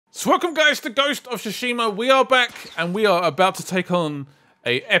So welcome guys to Ghost of Tsushima. We are back and we are about to take on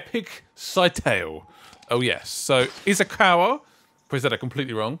a epic side tale. Oh yes, so Ishikawa, I said that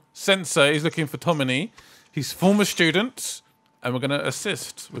completely wrong. Sensei is looking for Tomini. He's former student and we're going to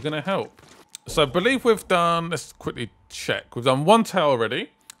assist. We're going to help. So I believe we've done, let's quickly check. We've done one tale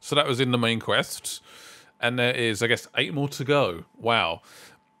already. So that was in the main quest. And there is, I guess, 8 more to go. Wow.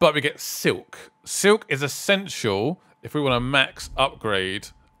 But we get silk. Silk is essential if we want to max upgrade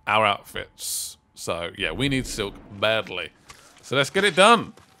our outfits. So yeah, we need silk badly. So let's get it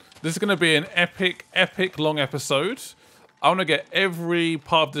done. This is going to be an epic, epic long episode. I want to get every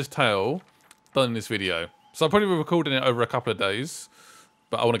part of this tale done in this video. So I'll probably be recording it over a couple of days,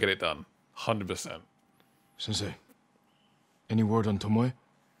 but I want to get it done. 100%. Sensei, any word on Tomoe?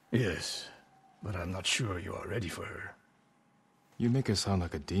 Yes, but I'm not sure you are ready for her. You make her sound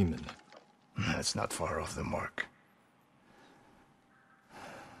like a demon. That's not far off the mark.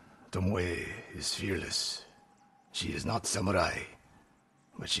 Tomoe is fearless. She is not samurai,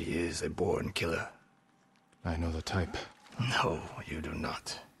 but she is a born killer. I know the type. No, you do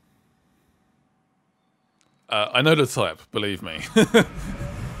not. I know the type, believe me.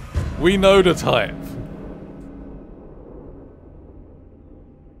 We know the type.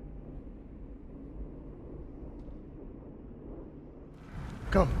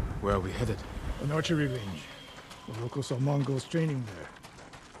 Come. Where are we headed? An archery range. The locals saw Mongols training there.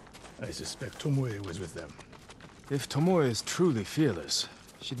 I suspect Tomoe was with them. If Tomoe is truly fearless,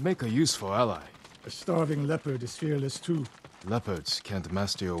 she'd make a useful ally. A starving leopard is fearless too. Leopards can't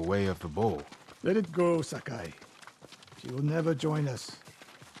master your way of the bow. Let it go, Sakai. She will never join us.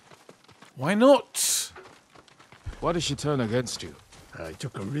 Why not? Why did she turn against you? I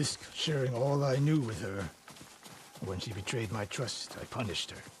took a risk sharing all I knew with her. When she betrayed my trust, I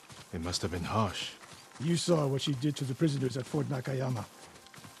punished her. It must have been harsh. You saw what she did to the prisoners at Fort Nakayama.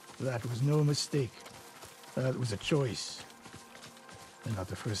 That was no mistake. That was a choice. And not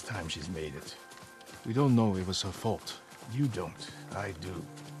the first time she's made it. We don't know it was her fault. You don't. I do.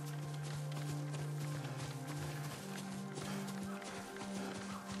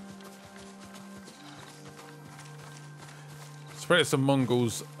 Spread some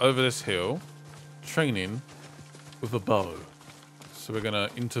Mongols over this hill, training with a bow. So we're gonna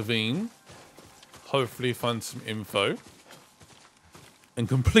intervene, hopefully find some info, and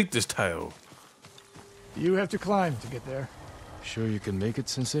complete this tale. You have to climb to get there. Sure you can make it,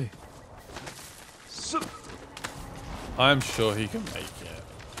 Sensei? I'm sure he can make it.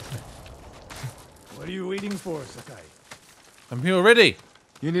 What are you waiting for, Sakai? I'm here already.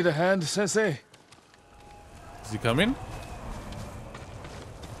 You need a hand, Sensei? Is he coming?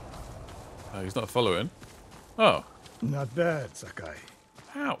 Oh, he's not following. Oh. Not bad, Sakai.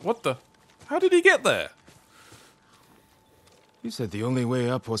 How? What the? How did he get there? You said the only way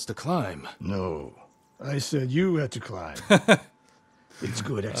up was to climb. No. I said you had to climb. It's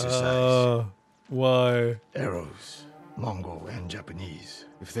good exercise. Why? Arrows. Mongol and Japanese.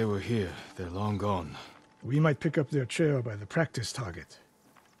 If they were here, they're long gone. We might pick up their trail by the practice target.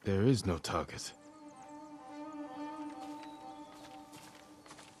 There is no target.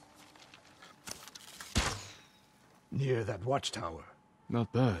 Near that watchtower.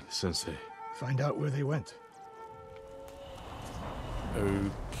 Not bad, Sensei. Find out where they went.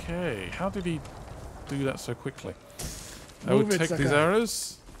 Okay. How did he do that so quickly? I will Move it, take these Sakai.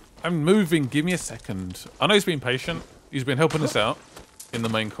 arrows. I'm moving. Give me a second. I know he's been patient. He's been helping us out in the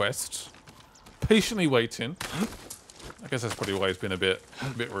main quest. Patiently waiting. I guess that's probably why he's been a bit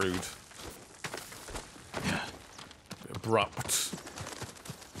rude. A bit abrupt.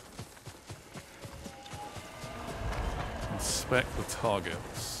 Inspect the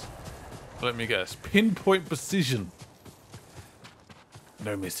targets. Let me guess. Pinpoint precision.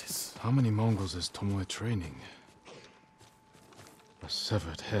 No misses. How many Mongols is Tomoe training? A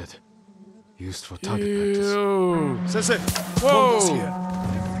severed head. Used for target practice. Ew. Sensei! Whoa! Mongols here!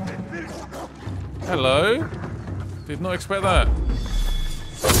 Hello? Did not expect that.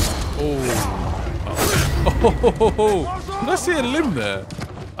 Oh. Did I see a limb there?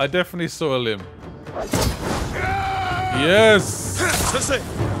 I definitely saw a limb. Yes! Sensei!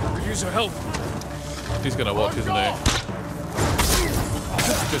 Could use your help. He's gonna watch, isn't he?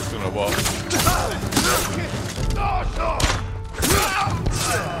 Just gonna watch.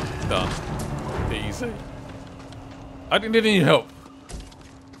 Done. Easy. I didn't need any help.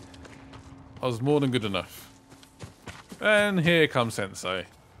 I was more than good enough. And here comes Sensei.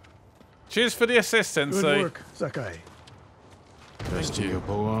 Cheers for the assist, Sensei. Good work, Sakai. Rest of your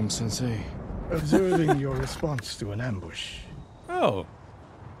bow arm, Sensei. Observing your response to an ambush. Oh.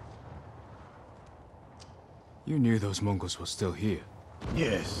 You knew those Mongols were still here.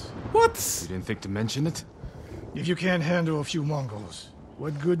 Yes. What? You didn't think to mention it? If you can't handle a few Mongols,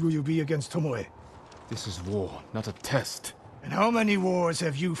 what good will you be against Tomoe? This is war, not a test. And how many wars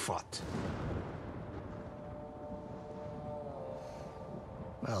have you fought?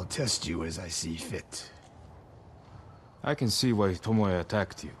 I'll test you as I see fit. I can see why Tomoe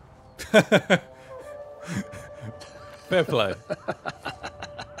attacked you. Fair play.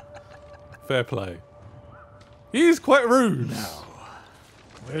 Fair play. He's quite rude. Now,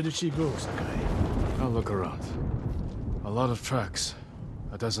 where did she go, Sakai? I'll look around. A lot of tracks.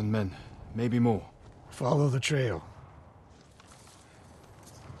 A dozen men, maybe more. Follow the trail.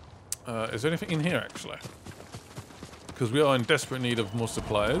 Is there anything in here, actually? Because we are in desperate need of more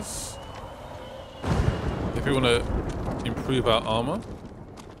supplies. If we want to improve our armor,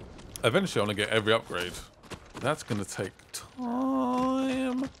 eventually I want to get every upgrade. That's going to take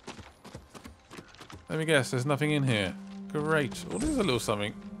time. Let me guess, there's nothing in here. Great. Oh, there's a little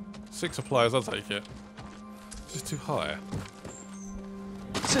something. 6 supplies, I'll take it. It's just too high.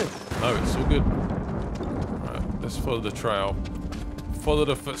 No, it's all good. Right, let's follow the trail. Follow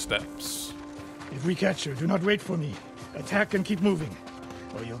the footsteps. If we catch her, do not wait for me. Attack and keep moving,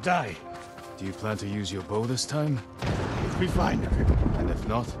 or you'll die. Do you plan to use your bow this time? If we find her. And if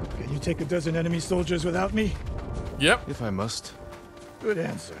not? Can you take a dozen enemy soldiers without me? Yep. If I must. Good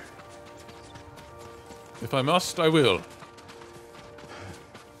answer. If I must, I will.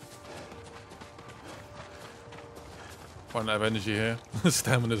 Run out of energy here.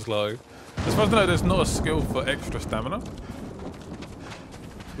 Stamina's low. As far as I know, there's not a skill for extra stamina.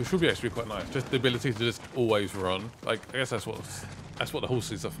 Which would be actually quite nice. Just the ability to just always run. Like, I guess that's what the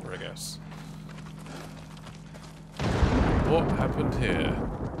horses are for, I guess. What happened here?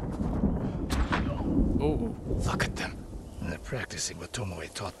 Oh. Look at them. They're practicing what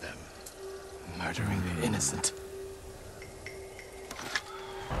Tomoe taught them. Murdering the innocent.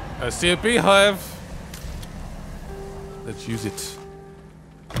 I see a beehive. Let's use it.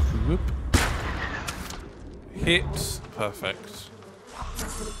 Whoop. Hit. Perfect.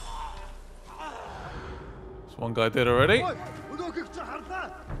 There's one guy dead already.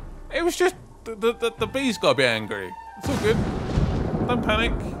 It was just the bees got a bit angry. It's all good. Don't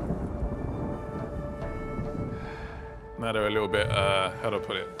panic. Now they're a little bit, how do I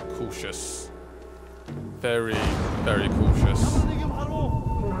put it? Cautious. Very, very cautious.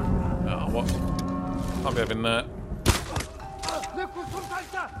 Oh, what? Can't be having that.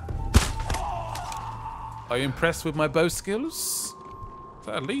 Are you impressed with my bow skills? Is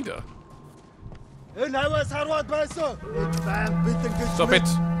that a leader? Stop it!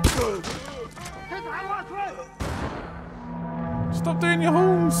 Stop doing your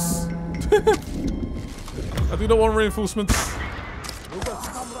horns! I do not want reinforcements.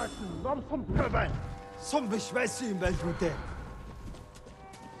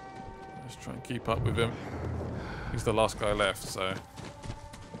 Let's try and keep up with him. He's the last guy left, so...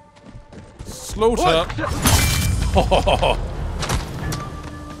 Slaughter!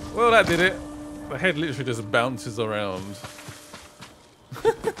 Well, that did it. The head literally just bounces around.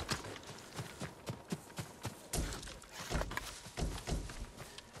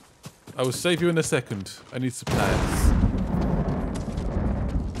 I will save you in a second. I need supplies.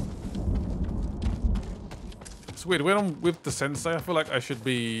 It's weird. When I'm with the sensei, I feel like I should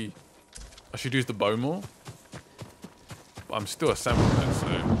use the bow more. But I'm still a samurai, so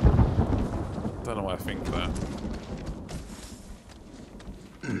don't know why I think that.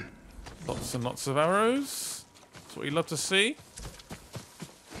 Lots and lots of arrows. That's what you love to see.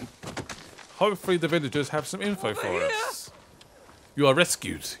 Hopefully the villagers have some info for us. You are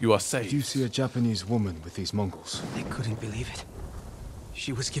rescued. You are saved. Did you see a Japanese woman with these Mongols? I couldn't believe it.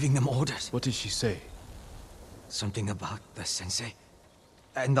 She was giving them orders. What did she say? Something about the sensei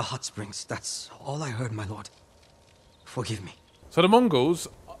and the hot springs. That's all I heard, my lord. Forgive me. So the Mongols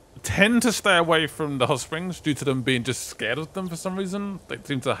tend to stay away from the hot springs due to them being just scared of them for some reason. They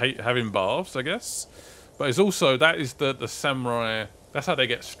seem to hate having baths, I guess. But it's also, that is the samurai, that's how they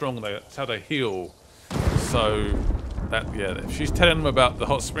get strong, that's how they heal. So, that, yeah, if she's telling them about the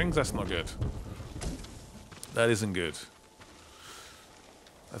hot springs, that's not good. That isn't good.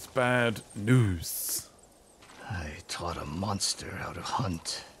 That's bad news. I taught a monster how to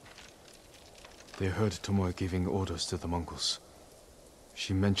hunt. They heard Tomoe giving orders to the Mongols.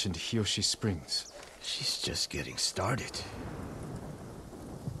 She mentioned Hiyoshi Springs. She's just getting started.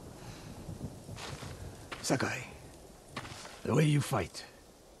 Sakai, the way you fight,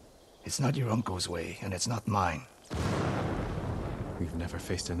 it's not your uncle's way, and it's not mine. We've never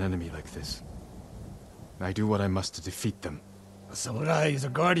faced an enemy like this. I do what I must to defeat them. A samurai is a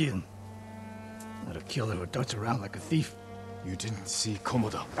guardian, not a killer who darts around like a thief. You didn't see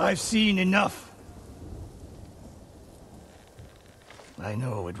Komoda. I've seen enough. I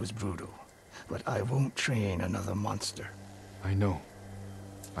know it was brutal, but I won't train another monster. I know.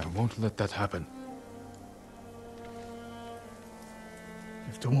 I won't let that happen.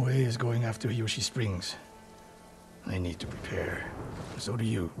 If Tomoe is going after Yoshi Springs, I need to prepare. So do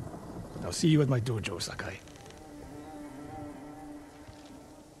you. I'll see you at my dojo, Sakai.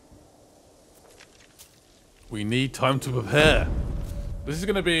 We need time to prepare. This is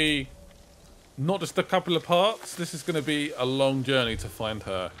going to be not just a couple of parts. This is going to be a long journey to find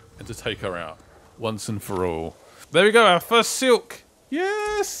her and to take her out once and for all. There we go, our first silk.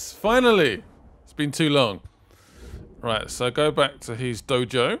 Yes, finally. It's been too long. Right, so go back to his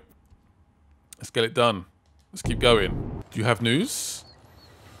dojo. Let's get it done. Let's keep going. Do you have news?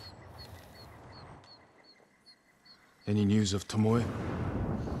 Any news of Tomoe?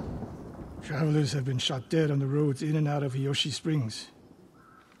 Travelers have been shot dead on the roads in and out of Yoshi Springs.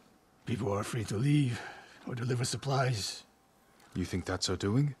 People are afraid to leave or deliver supplies. You think that's her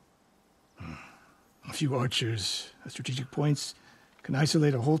doing? A few archers at strategic points can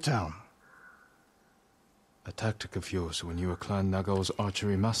isolate a whole town. A tactic of yours when you were Clan Nagao's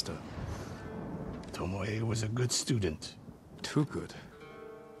archery master. Tomoe was a good student. Too good.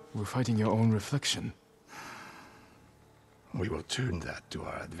 We're fighting your own reflection. We will turn that to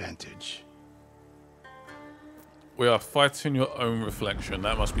our advantage. We are fighting your own reflection.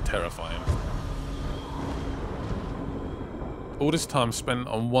 That must be terrifying. All this time spent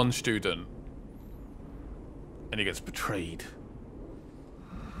on one student, and he gets betrayed.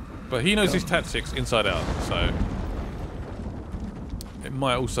 But he knows his tactics inside out, so it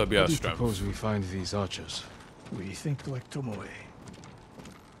might also be our strength. Suppose we find these archers. We think like Tomoe.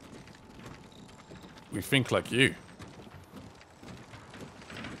 We think like you.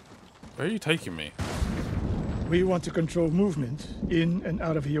 Where are you taking me? We want to control movement in and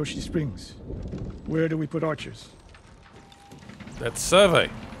out of Yoshi Springs. Where do we put archers? Let's survey.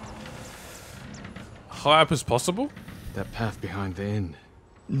 High up as possible? That path behind the inn.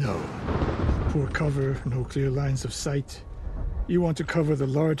 No. Poor cover, no clear lines of sight. You want to cover the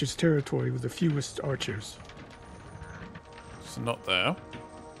largest territory with the fewest archers. It's not there.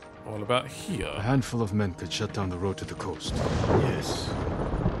 All about A here. handful of men could shut down the road to the coast. Yes.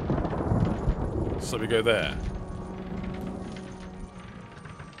 So we go there.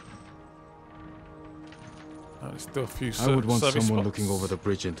 Oh, there's still a few I would want service someone spots. looking over the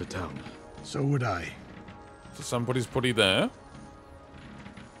bridge into town. So would I. So somebody's probably there.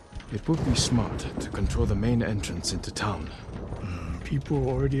 It would be smart to control the main entrance into town. People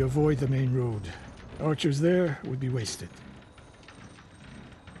already avoid the main road. Archers there would be wasted.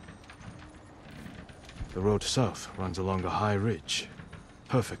 The road south runs along a high ridge.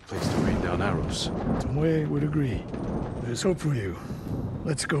 Perfect place to rain down arrows. Tomoe would agree. There's hope for you.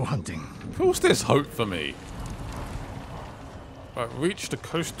 Let's go hunting. Of course there's hope for me. Right, reach the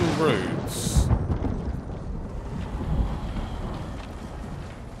coastal roads.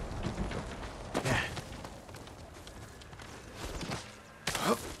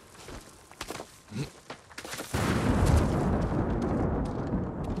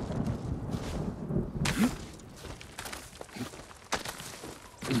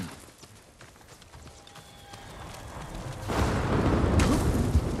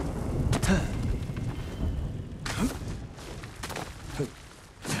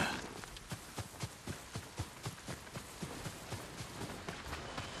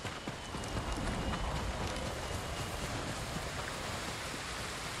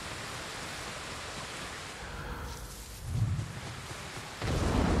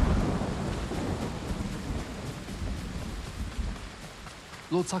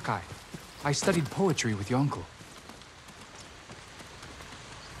 Lord Sakai, I studied poetry with your uncle.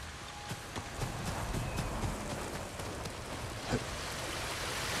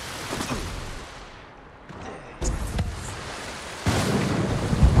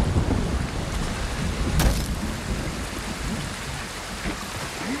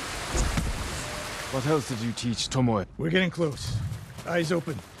 What else did you teach Tomoe? We're getting close. Eyes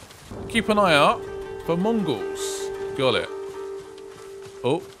open. Keep an eye out for Mongols. Got it.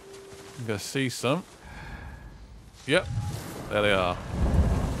 Oh, I'm gonna see some. Yep, there they are.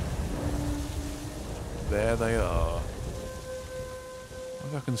 There they are. I wonder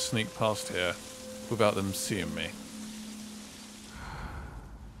if I can sneak past here without them seeing me.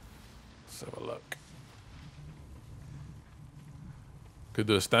 Let's have a look. Could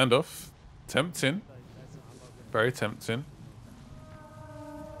do a standoff. Tempting. Very tempting.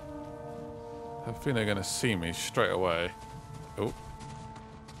 I think they're gonna see me straight away. Oh.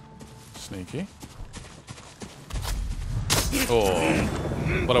 Sneaky.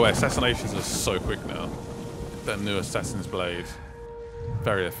 Oh. By the way, assassinations are so quick now. That new Assassin's Blade.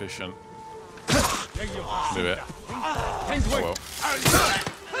 Very efficient. Do it. Oh well.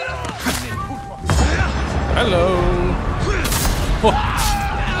 Hello! Oh.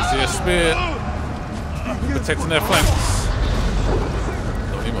 See a spear. Protecting their flanks.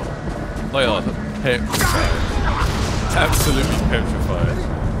 Not anymore. They are petrified. Absolutely petrified.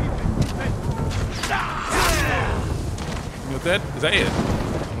 You're dead? Is that it?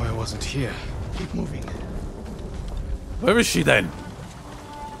 Tomoe wasn't here. Keep moving. Where is she then?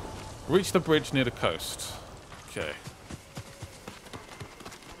 Reach the bridge near the coast. Okay.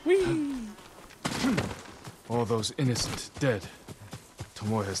 Whee! All those innocent dead.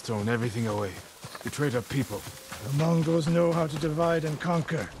 Tomoe has thrown everything away. Betrayed our people. The Mongols know how to divide and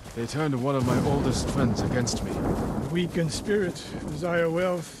conquer. They turned one of my oldest friends against me. The weak in spirit desire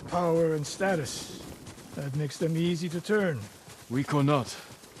wealth, power, and status. That makes them easy to turn. Weak or not,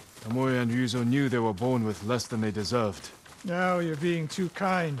 Tomoe and Ryuzo knew they were born with less than they deserved. Now you're being too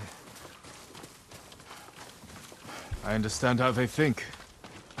kind. I understand how they think.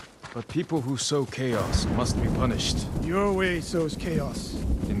 But people who sow chaos must be punished. Your way sows chaos.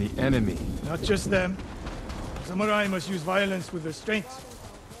 In the enemy. Not just them. Samurai must use violence with their strength.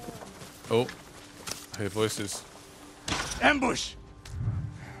 Oh. I hear voices. Ambush!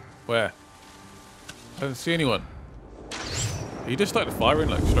 Where? I don't see anyone. He just started firing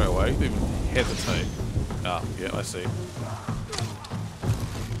like straight away. Didn't even hesitate. Ah, yeah, I see.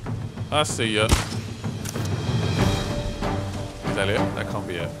 I see ya. Is that it? That can't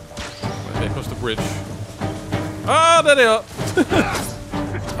be it. Okay, across the bridge. Ah, there they are!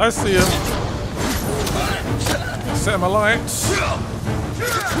 I see them. Set my lights. I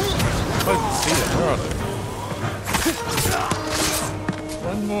can see them. Where are they?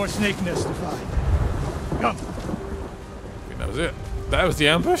 One more snake nest to find. Come. I think that was it. That was the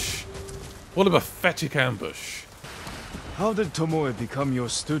ambush? What a pathetic ambush. How did Tomoe become your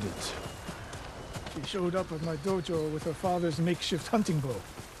student? She showed up at my dojo with her father's makeshift hunting bow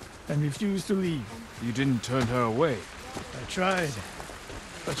and refused to leave. You didn't turn her away. I tried,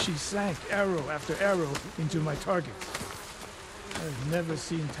 but she sank arrow after arrow into my target. I've never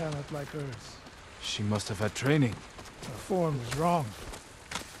seen talent like hers. She must have had training. Her form was wrong.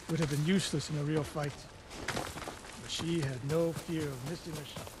 Would have been useless in a real fight. But she had no fear of missing a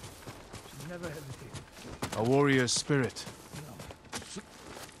shot. She never hesitated. A warrior's spirit. No.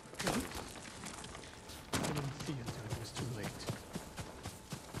 I didn't see until it was too late.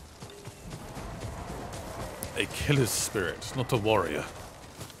 A killer's spirit, not a warrior.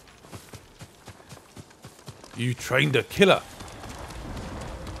 You trained a killer.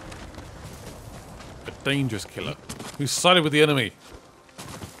 A dangerous killer. Who sided with the enemy.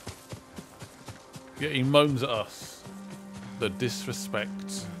 Yet he moans at us. The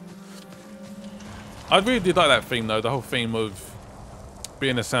disrespect. I really did like that theme though, the whole theme of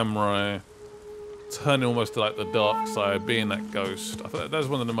being a samurai, turning almost to like the dark side, being that ghost. I thought that was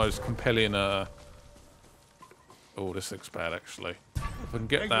one of the most compelling oh, this looks bad actually. If I can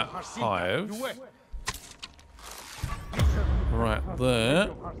get that hive. Right there.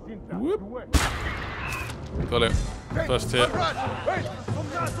 Whoop. Got it. First hit.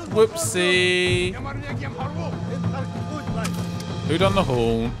 Whoopsie. Who done the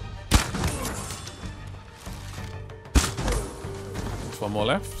horn? There's one more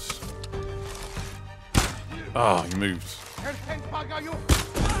left. Ah, he moved.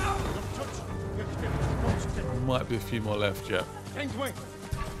 Might be a few more left yet.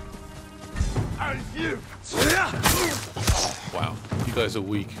 Wow, you guys are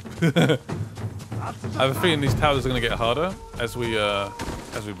weak. I have a feeling these towers are going to get harder as we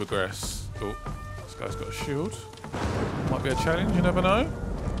progress. Oh, this guy's got a shield. Might be a challenge. You never know.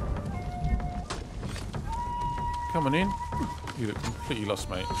 Coming in. You look completely lost,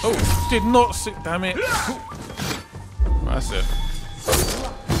 mate. Oh, did not sit. Damn it. Right, that's it.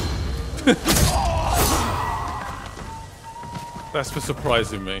 That's for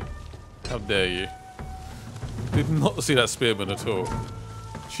surprising me. How dare you? Did not see that spearman at all.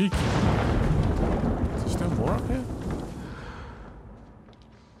 Cheeky. Is there still more up here?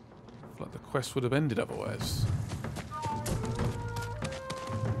 I feel like the quest would have ended otherwise.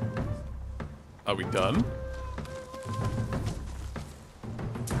 Are we done?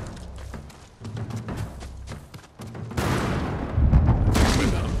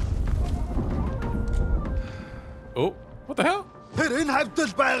 We're done. Oh, what the hell? I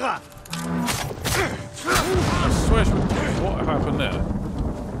swear, what happened there?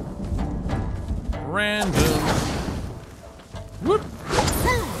 Random. Whoop.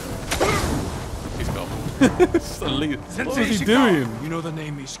 He's gone. What was he doing? You know the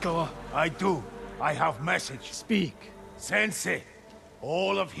name Ishikawa? I do. I have message. Speak. Sensei,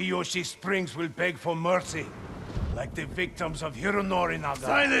 all of Hiyoshi Springs will beg for mercy, like the victims of Hironori Naga.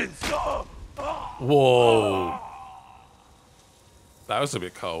 Silence! Whoa. That was a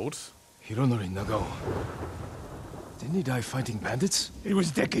bit cold. Hironori Nagao. Didn't he die fighting bandits? It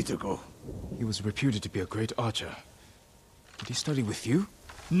was decades ago. He was reputed to be a great archer. Did he study with you?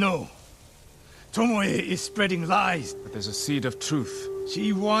 No. Tomoe is spreading lies. But there's a seed of truth.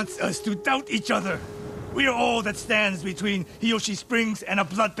 She wants us to doubt each other. We are all that stands between Hiyoshi Springs and a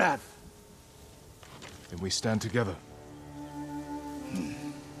bloodbath. Then we stand together.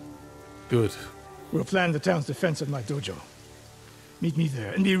 Good. We'll plan the town's defense at my dojo. Meet me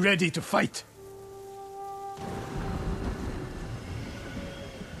there and be ready to fight.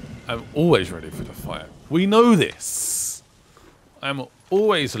 I'm always ready for the fight. We know this. I'm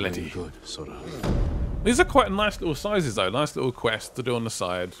always ready. Good, Sora. These are quite nice little sizes though. Nice little quests to do on the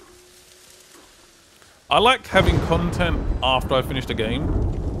side. I like having content after I finished a game.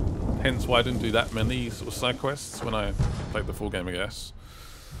 Hence why I didn't do that many sort of side quests when I played the full game, I guess.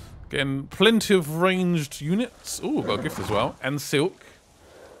 Getting plenty of ranged units. Ooh, got a gift as well. And silk.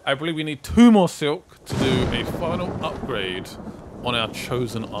 I believe we need 2 more silk to do a final upgrade on our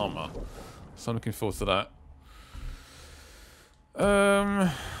chosen armor. So I'm looking forward to that.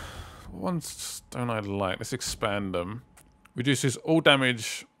 One stone I like. Let's expand them. Reduces all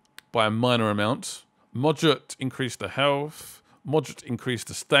damage by a minor amount. Moderate increase the health. Moderate increase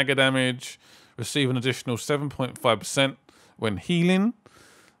the stagger damage. Receive an additional 7.5% when healing.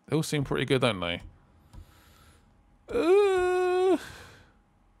 They all seem pretty good, don't they?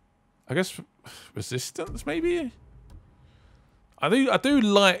 I guess resistance, maybe. I do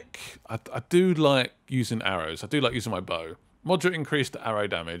like using arrows. I do like using my bow. Moderate increase to arrow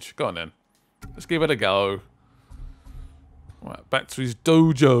damage. Go on then. Let's give it a go. Right, back to his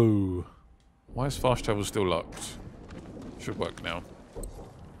dojo. Why is fast travel still locked? Should work now.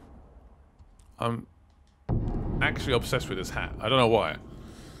 I'm actually obsessed with this hat. I don't know why.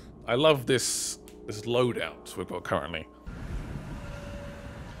 I love this loadout we've got currently.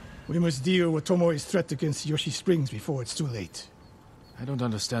 We must deal with Tomoe's threat against Yoshi Springs before it's too late. I don't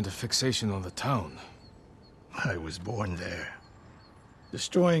understand the fixation on the town. I was born there.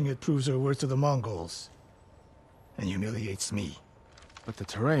 Destroying it proves her worth to the Mongols. And humiliates me. But the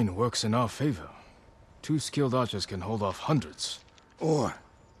terrain works in our favor. 2 skilled archers can hold off hundreds. Or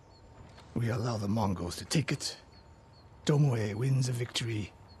we allow the Mongols to take it. Tomoe wins a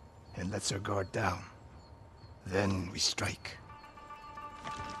victory and lets her guard down. Then we strike.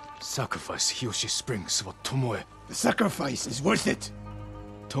 Sacrifice Hiyoshi Springs for Tomoe. The sacrifice is worth it.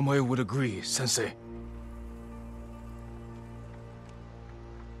 Tomoe would agree, Sensei.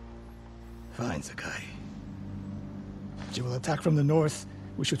 Fine, Sakai. She will attack from the north.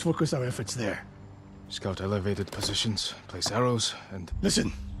 We should focus our efforts there. Scout elevated positions, place arrows, and...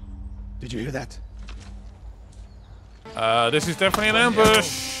 Listen. Did you hear that? This is definitely an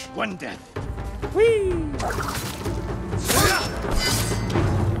ambush. One death. Whee!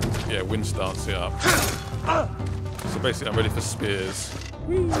 Yeah, wind starts here up. So basically I'm ready for spears.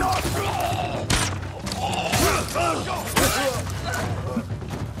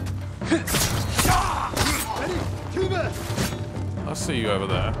 I'll see you over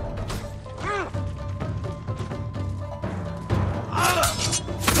there.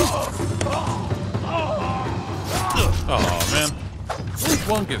 Oh man.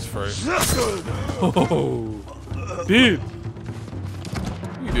 One gets through. Oh, dude.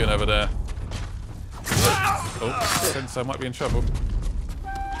 What are you doing over there? Oh, Sensei might be in trouble.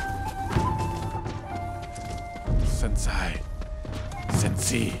 Sensei.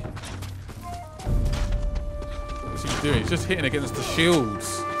 Sensei. What's he doing? He's just hitting against the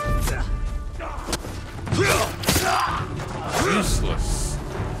shields. Useless.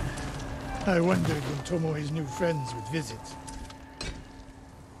 I wondered when Tomoe's new friends would visit.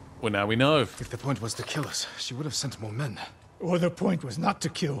 Well, now we know. If the point was to kill us, she would have sent more men. Or the point was not to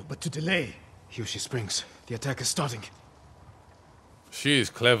kill, but to delay. Hiyoshi Springs. The attack is starting. She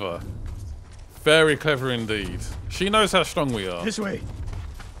is clever. Very clever indeed. She knows how strong we are. This way.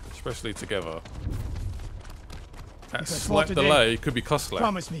 Especially together. That If I fall slight today, delay could be costly.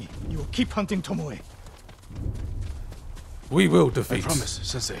 Promise me, you will keep hunting Tomoe. We will I defeat. promise,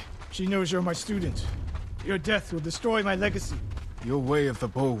 Sensei. She knows you're my student. Your death will destroy my legacy. Your way of the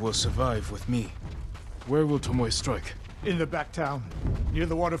bow will survive with me. Where will Tomoe strike? In the back town, near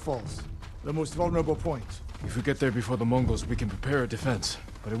the waterfalls. The most vulnerable point. If we get there before the Mongols, we can prepare a defense.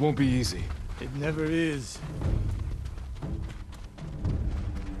 But it won't be easy. It never is.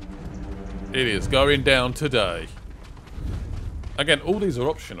 It is going down today. Again, all these are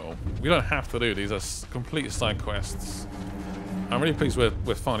optional. We don't have to do these. Are complete side quests. I'm really pleased we're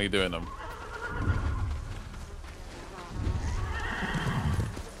finally doing them.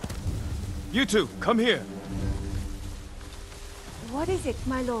 You two, come here. What is it,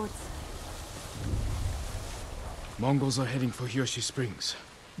 my lords? Mongols are heading for Hiyoshi Springs.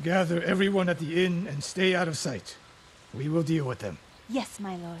 Gather everyone at the inn and stay out of sight. We will deal with them. Yes,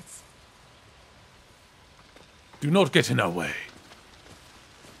 my lords. Do not get in our way.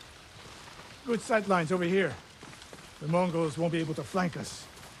 Good sight lines over here. The Mongols won't be able to flank us.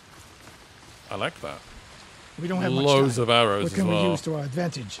 I like that. We don't have Loads much of time. arrows What as can well. we use to our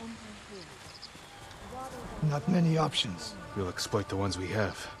advantage? Not many options. We'll exploit the ones we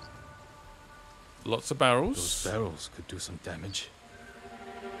have. Lots of barrels. Those barrels could do some damage.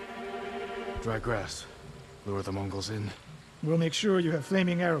 Dry grass. Lure the Mongols in. We'll make sure you have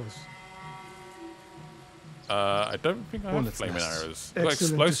flaming arrows. I don't think I have Hornet's flaming nests. arrows. I've got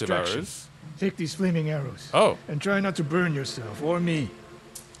Excellent explosive distraction. arrows. Take these flaming arrows. Oh, And try not to burn yourself or me.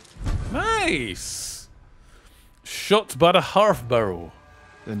 nice! Shot by the half barrel.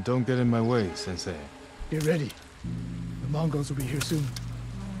 Then don't get in my way, Sensei. Get ready. The Mongols will be here soon.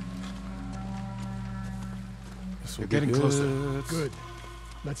 This will You're be getting good. closer. Good.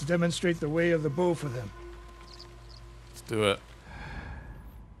 Let's demonstrate the way of the bow for them. Let's do it.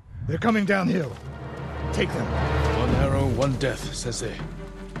 They're coming downhill. Take them. One arrow, one death, Sensei.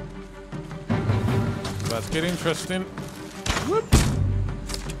 Let's get interesting. Whoop.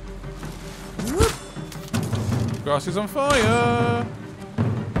 Whoop. Grass is on fire.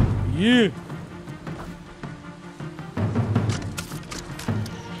 Yeah.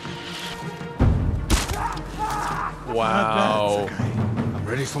 Wow. Not bad, Sakai. I'm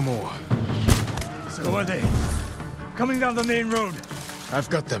ready for more. So are they. Coming down the main road. I've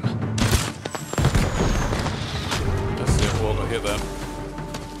got them. That's it. Well, I hit that.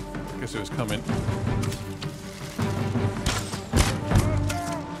 Guess it was coming.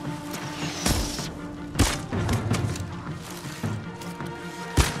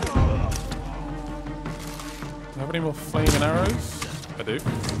 Do I have any more flaming arrows? I do.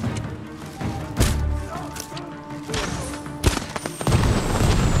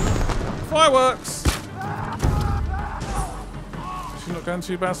 Fireworks! She's not going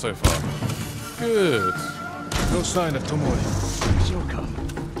too bad so far. Good. No sign of Tomoe. She'll come.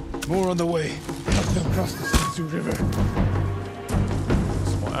 More on the way. Help them cross the Sensu River.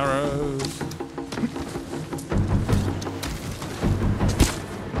 Some more arrows.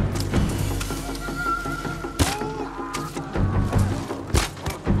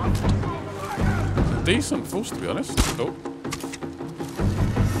 It's a decent force, to be honest. Cool.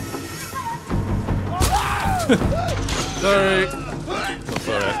 Sorry. Not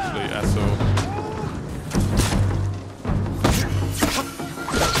sorry, actually, at all.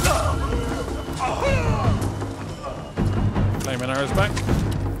 Flaming arrows back.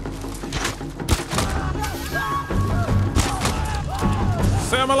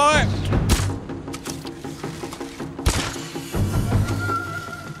 Set 'em alight.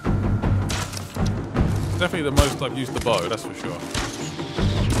 Definitely the most I've used the bow, that's for sure.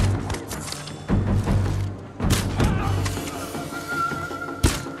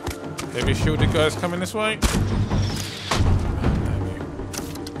 Heavy shielded guys coming this way.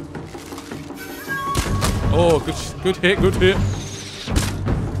 Oh, good hit, good hit.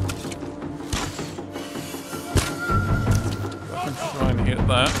 I can try and hit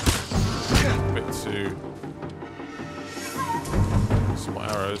that. A bit too. Some more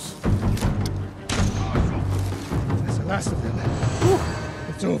arrows. That's the last of them.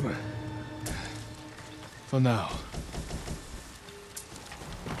 It's over. For now.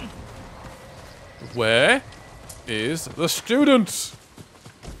 Where is the student?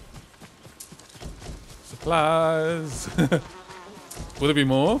 Supplies. Will there be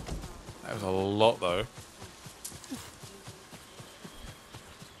more? That was a lot, though.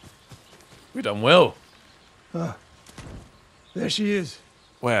 We done well. There she is,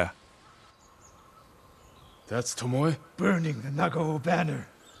 Where? That's Tomoe? burning the Nagao banner.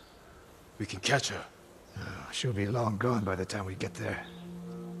 We can catch her. She'll be long gone by the time we get there.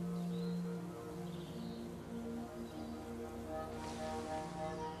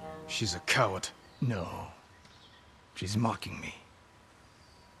 She's a coward. No. She's mocking me.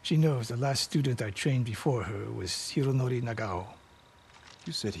 She knows the last student I trained before her was Hironori Nagao.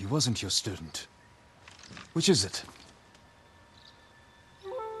 You said he wasn't your student. Which is it?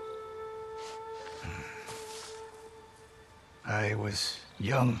 I was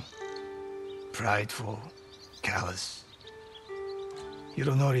young, prideful, callous.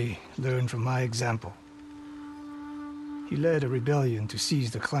 Hironori learned from my example. He led a rebellion to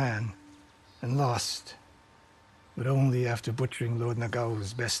seize the clan, and lost, but only after butchering Lord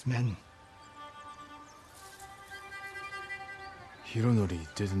Nagao's best men. Hironori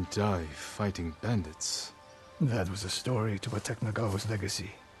didn't die fighting bandits. That was a story to protect Nagao's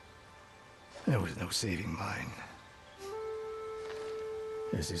legacy. There was no saving mine.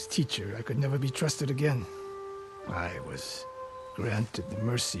 As his teacher, I could never be trusted again. I was granted the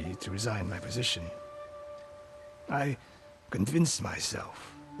mercy to resign my position. I convinced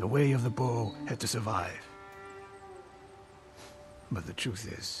myself the way of the bow had to survive. But the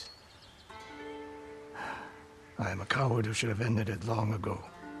truth is, I am a coward who should have ended it long ago.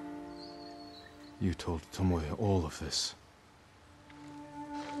 You told Tomoe all of this.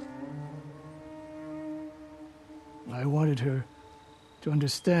 I wanted her to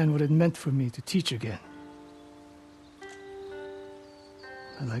understand what it meant for me to teach again.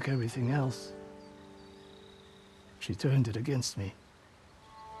 But like everything else, she turned it against me.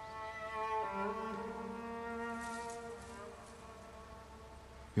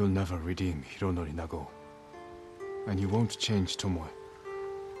 You'll never redeem Hironori Nagao. And you won't change Tomoe.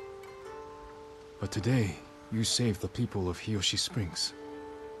 But today, you saved the people of Hiyoshi Springs.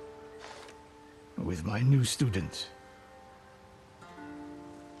 With my new student.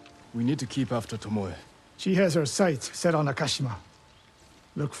 We need to keep after Tomoe. She has her sights set on Akashima.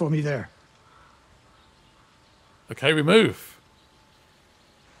 Look for me there. Okay, we move.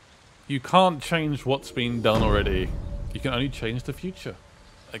 You can't change what's been done already. You can only change the future,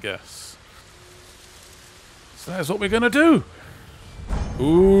 I guess. So that's what we're gonna do.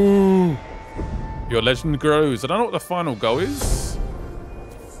 Ooh. Your legend grows. I don't know what the final goal is.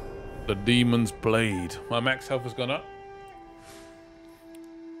 The Demon's Blade. My max health has gone up.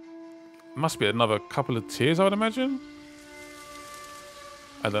 Must be another couple of tiers, I would imagine.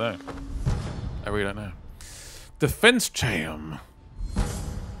 I don't know. I really don't know. Defense Charm.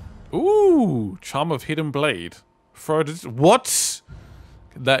 Ooh, Charm of Hidden Blade. What?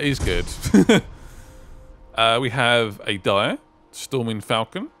 That is good. We have a Dire, Storming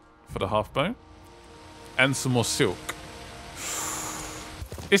Falcon for the half bow, and some more silk.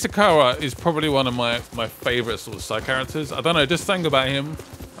 Ishikawa is probably one of my favorite sort of side characters. I don't know, just something about him.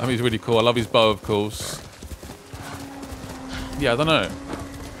 I mean, he's really cool. I love his bow, of course. Yeah, I don't know.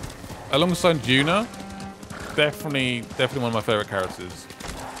 Alongside Juna, definitely one of my favorite characters.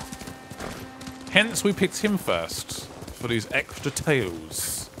 Hence, we picked him first for these extra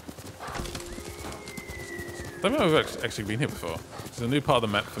tails. I don't know if we've actually been here before. It's a new part of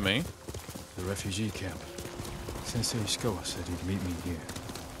the map for me. The refugee camp. Sensei Ishikawa said he'd meet me here.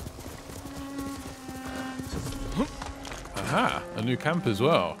 Aha, a new camp as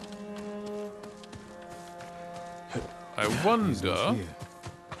well. I wonder Here.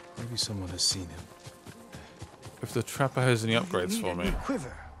 Maybe someone has seen him. if the trapper has any upgrades for me.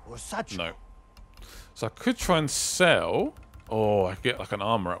 Quiver or such. No. So I could try and sell. Oh, I could get like an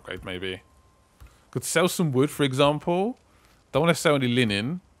armor upgrade maybe. Could sell some wood, for example. Don't want to sell any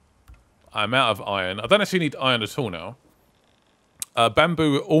linen. I'm out of iron. I don't actually need iron at all now.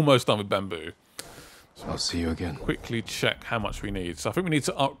 Bamboo, we're almost done with bamboo. I'll see you again. Quickly check how much we need. So I think we need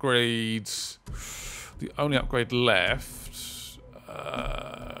to upgrade. The only upgrade left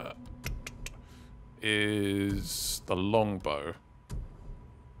is the longbow.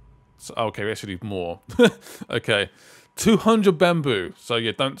 So, okay, we actually need more. Okay, 200 bamboo. So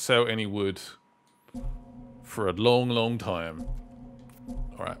yeah, don't sell any wood for a long time.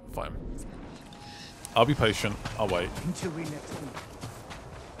 All right, fine. I'll be patient. I'll wait. Until we next meet.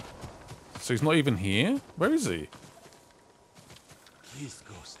 So he's not even here? Where is he? Please,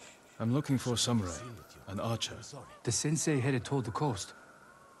 Ghost. I'm looking for a samurai, an archer. The sensei headed toward the coast.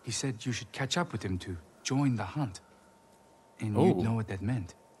 He said you should catch up with him to join the hunt. And you'd Oh. know what that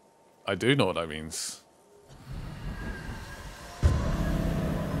meant. I do know what that means.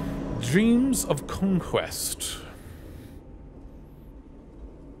 Dreams of Conquest.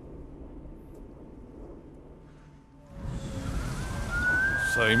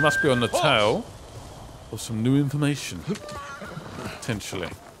 So he must be on the tail of some new information. Potentially.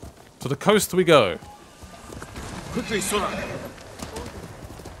 To the coast we go. Quickly, Sora.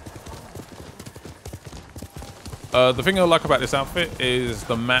 The thing I like about this outfit is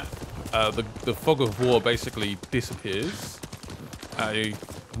the map, the fog of war basically disappears at a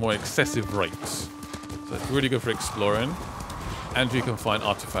more excessive rate. So it's really good for exploring. And you can find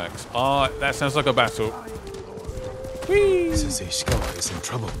artifacts. Ah, that sounds like a battle. Whee! Sensei Ishikawa is in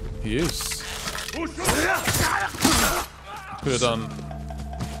trouble. He is. Could have done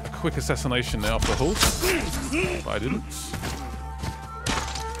a quick assassination there off the horse, but I didn't.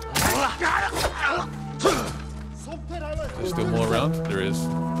 There's still more around. There is.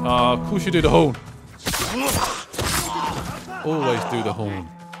 Ah, of course you do the horn. Always do the horn.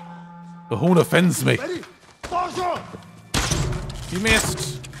 The horn offends me. You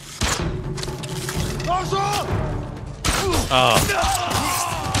missed. Ah.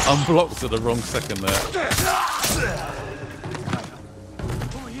 Unblocked at the wrong second there.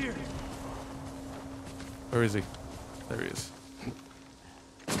 Where is he? There he is.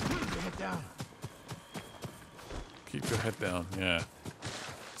 Keep your head down, yeah.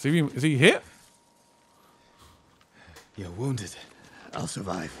 Is he hit? You're wounded. I'll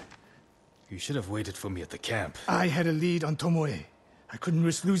survive. You should have waited for me at the camp. I had a lead on Tomoe. I couldn't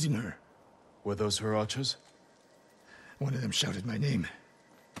risk losing her. Were those her archers? One of them shouted my name.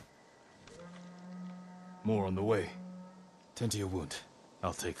 More on the way. Tend to your wound.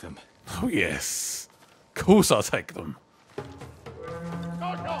 I'll take them. Oh, yes. Of course I'll take them.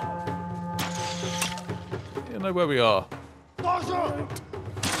 You know where we are.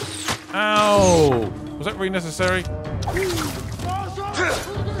 Ow! Was that really necessary?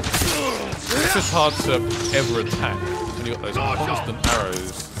 It's just hard to ever attack when you've got those constant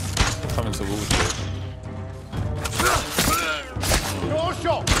arrows coming towards you.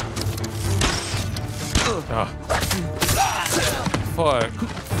 Ah. Fire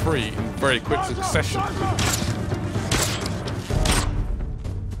 3 in very quick succession.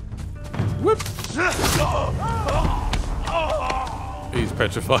 Whoop! He's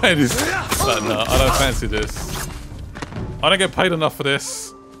petrified. He's like, no, I don't fancy this. I don't get paid enough for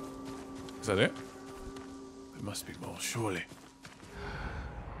this. Is that it? There must be more, surely.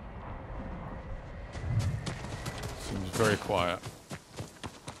 Seems very quiet.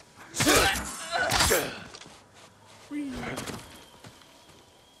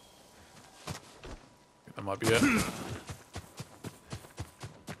 That might be it.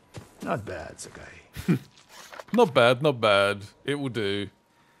 Not bad, Sakai. Not bad, not bad. It will do.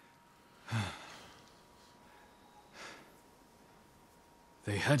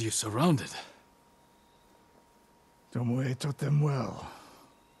 They had you surrounded. Tomoe taught them well.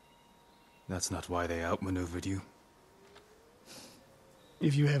 That's not why they outmaneuvered you.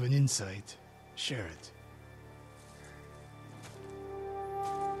 If you have an insight, share it.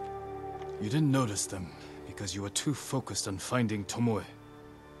 You didn't notice them because you were too focused on finding Tomoe.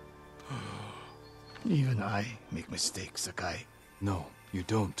 Even I make mistakes, Sakai. No, you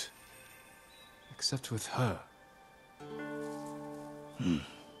don't. Except with her.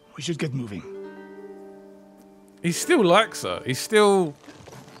 We should get moving. He still likes her. He still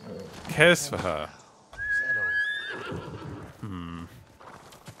cares for her.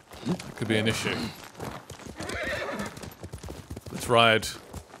 That could be an issue. Let's ride.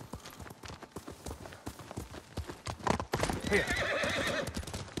 Hey.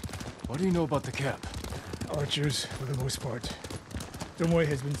 What do you know about the camp? Archers, for the most part. Tomoe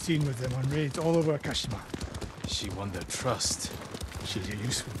has been seen with them on raids all over Akashima. She won their trust. She's a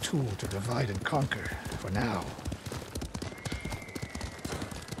useful tool to divide and conquer, for now.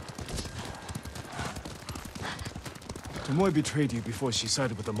 Tomoe betrayed you before she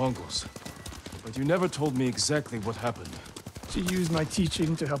sided with the Mongols. But you never told me exactly what happened. She used my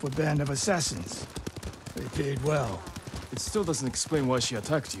teaching to help a band of assassins. They paid well. It still doesn't explain why she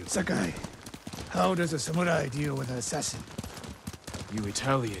attacked you. Sakai, how does a samurai deal with an assassin? You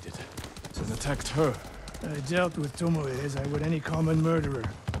retaliated and attacked her. I dealt with Tomoe as I would any common murderer.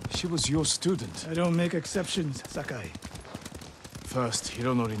 She was your student. I don't make exceptions, Sakai. First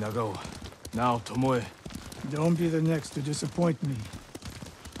Hironori Nagao, now Tomoe. Don't be the next to disappoint me.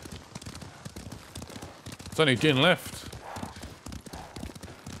 There's only Jin left.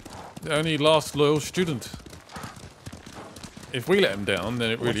 The only last loyal student. If we let him down,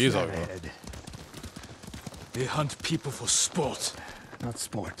 then it really is over. They hunt people for sport. Not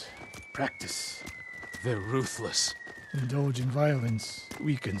sport. Practice. They're ruthless. Indulging violence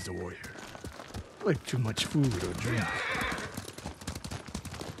weakens the warrior. Like too much food or drink.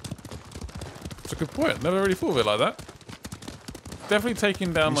 That's a good point. Never really thought of it like that. Definitely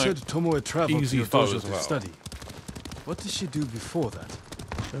taking down You like said Tomoe traveled to easy your foes dojo as to well. study. What did she do before that?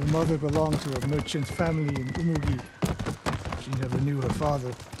 Her mother belonged to a merchant family in Umugi. She never knew her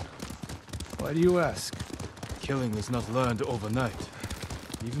father. Why do you ask? Killing is not learned overnight,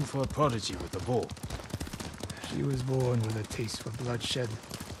 even for a prodigy with a bow. She was born with a taste for bloodshed.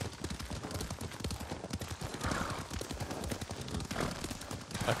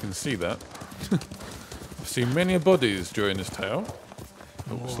 I can see that. I've seen many bodies during this tale.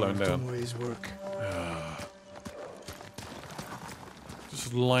 Oh, More slowing of down. Tomoe's work.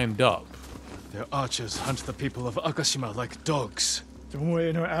 Just lined up. Their archers hunt the people of Akashima like dogs. Tomoe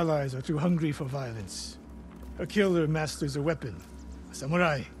and her allies are too hungry for violence. A killer masters a weapon. A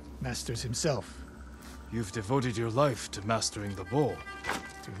samurai masters himself. You've devoted your life to mastering the bow.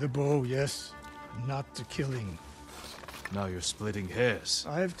 To the bow, yes. Not to killing. Now you're splitting hairs.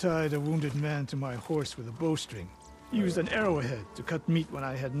 I've tied a wounded man to my horse with a bowstring. Used an arrowhead to cut meat when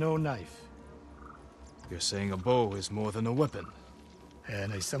I had no knife. You're saying a bow is more than a weapon.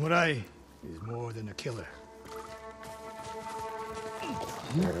 And a samurai is more than a killer.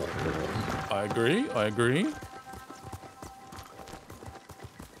 I agree, I agree.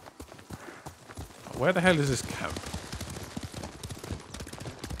 Where the hell is this camp?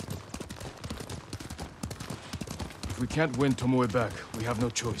 If we can't win Tomoe back, we have no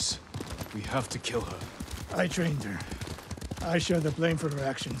choice. We have to kill her. I trained her. I share the blame for her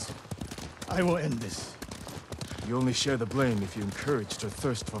actions. I will end this. You only share the blame if you encouraged her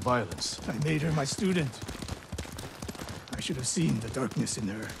thirst for violence. I made her my student. I should have seen the darkness in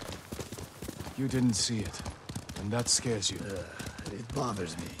her. You didn't see it, and that scares you. It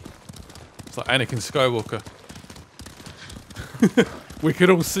bothers me. It's like Anakin Skywalker. We could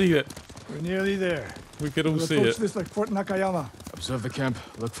all see it. We're nearly there. We could all We'll see approach it. this like Fort Nakayama. Observe the camp,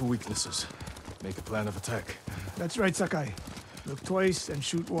 look for weaknesses. Make a plan of attack. That's right, Sakai. Look twice and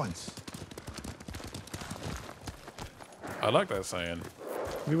shoot once. I like that saying.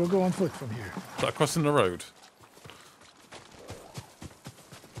 We will go on foot from here. It's like crossing the road.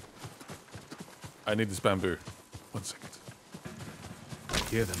 I need this bamboo. 1 second.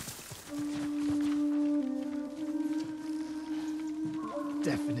 Hear them.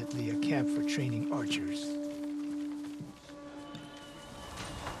 Definitely a camp for training archers.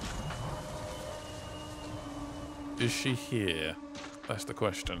 Is she here? That's the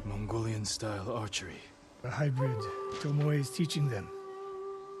question. Mongolian-style archery. A hybrid. Tomoe is teaching them.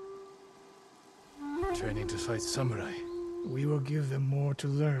 Training to fight samurai. We will give them more to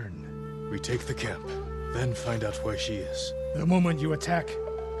learn. We take the camp, then find out where she is. The moment you attack,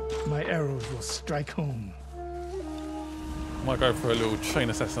 my arrows will strike home. Might go for a little chain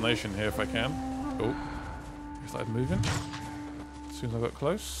assassination here if I can. Oh, he started moving. As soon as I got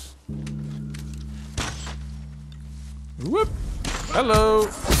close. Whoop! Hello!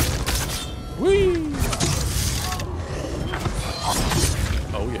 Whee!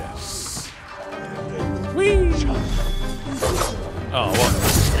 Oh yes. Whee! Oh, what?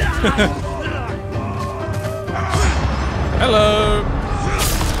 Hello!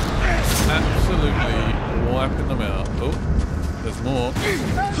 Absolutely wiping them out. Oh, there's more.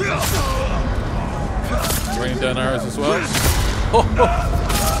 Raining down arrows as well. Oh,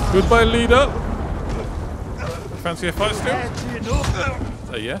 goodbye, leader. Fancy a fight still?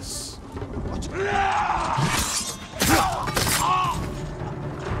 Say yes.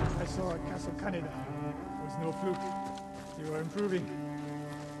 I saw at Castle Kaneda. It was no fluke. You are improving.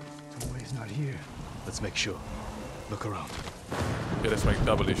 Tomoe is not here. Let's make sure. Look around. Yeah, let's make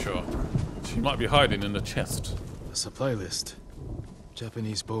doubly sure. She might be hiding in the chest. A supply list.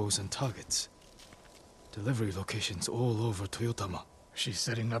 Japanese bows and targets. Delivery locations all over Toyotama. She's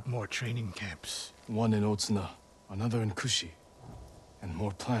setting up more training camps. One in Otsuna, another in Kushi, and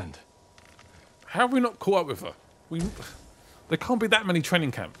more planned. How have we not caught up with her? There can't be that many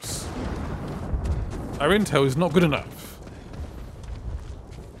training camps. Our intel is not good enough.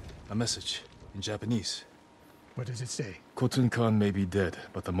 A message in Japanese. What does it say? Khotun Khan may be dead,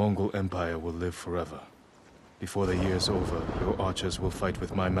 but the Mongol Empire will live forever. Before the year's over, your archers will fight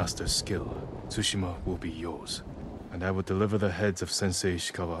with my master's skill. Tsushima will be yours. And I will deliver the heads of Sensei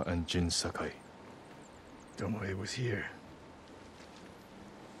Ishikawa and Jin Sakai. Tomoe was here.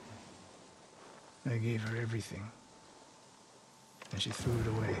 I gave her everything. And she threw it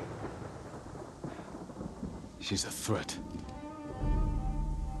away. She's a threat.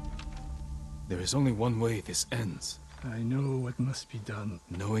 There is only one way this ends. I know what must be done.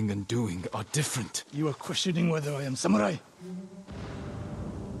 Knowing and doing are different. You are questioning whether I am samurai?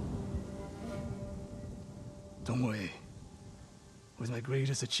 Tomoe was my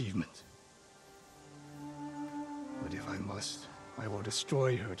greatest achievement. But if I must, I will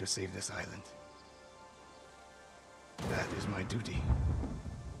destroy her to save this island. That is my duty.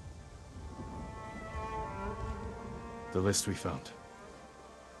 The list we found.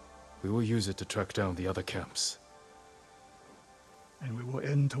 We will use it to track down the other camps. And we will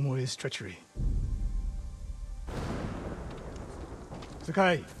end Tomoe's treachery.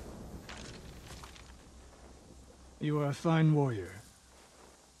 Sakai! You are a fine warrior.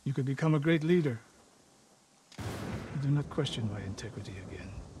 You could become a great leader. Do not question my integrity again.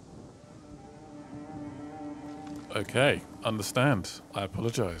 Okay, understand. I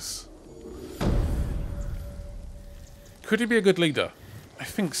apologize. Could he be a good leader? I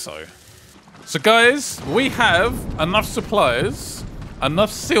think so. So guys, we have enough supplies,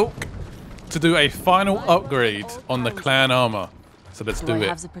 enough silk to do a final upgrade on the clan armor. So let's do I it.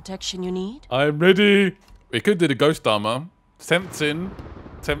 have the protection you need? I'm ready. We could do the ghost armor. Tempting.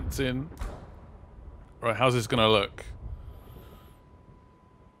 Tempting. Right, how's this gonna look?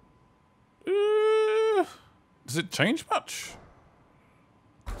 Does it change much?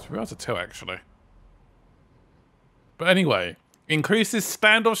 It's really hard to tell, actually. But anyway, increases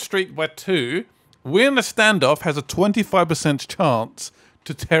standoff streak by 2. Winning a standoff has a 25% chance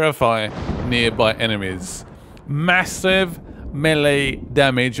to terrify nearby enemies. Massive melee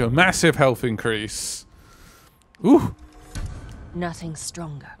damage, a massive health increase. Ooh. Nothing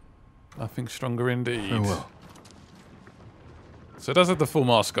stronger. Nothing stronger indeed. Oh well. So it does have the full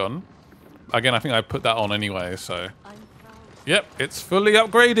mask on. Again, I think I put that on anyway, so... Yep, it's fully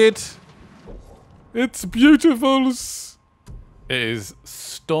upgraded. It's beautiful. It is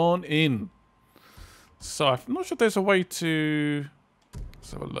stunning. So I'm not sure if there's a way to...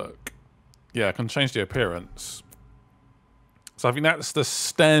 Let's have a look. Yeah, I can change the appearance. So I think that's the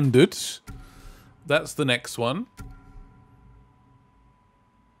standard. That's the next one.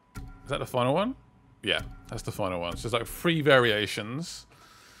 Is that the final one? Yeah, that's the final one. So there's like 3 variations.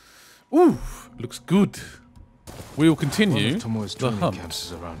 Ooh, looks good. We will continue the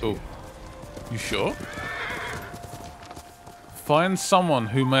hunt. Oh, you sure? Find someone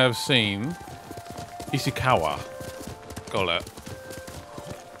who may have seen Ishikawa. Got it.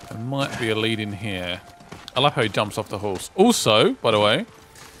 There might be a lead in here. I like how he jumps off the horse. Also, by the way,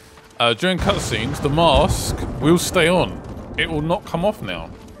 during cutscenes, the mask will stay on. It will not come off now.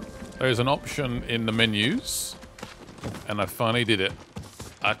 There is an option in the menus, and I finally did it.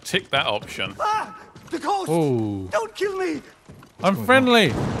 I ticked that option. Ah! The ghost! Oh. Don't kill me! I'm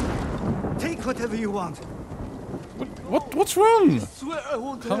friendly. Take whatever you want. What's wrong? Swear I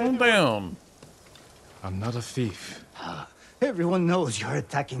won't Calm down. I'm not a thief. Everyone knows you're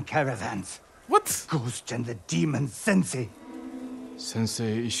attacking caravans. What? Ghost and the demon Sensei.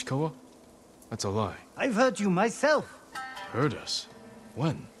 Sensei Ishikawa? That's a lie. I've heard you myself. Heard us?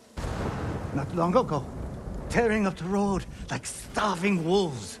 When? Not long ago. Tearing up the road like starving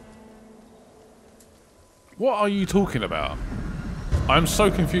wolves. What are you talking about? I'm so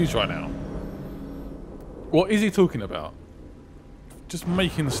confused right now. What is he talking about? Just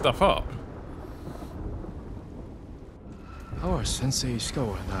making stuff up. How are Sensei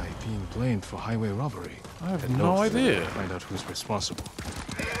Ishikawa and I being blamed for highway robbery? I have no idea. Find out who's responsible.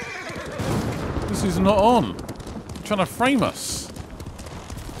 This is not on. You're trying to frame us.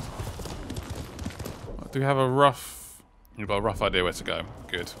 Do we have a rough... You've got a rough idea where to go.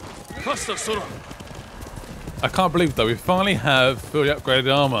 Good. I can't believe, though, we finally have fully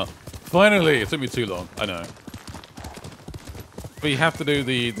upgraded armor. Finally! It took me too long, I know. But you have to do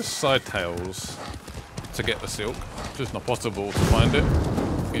the side tails to get the silk. It's just not possible to find it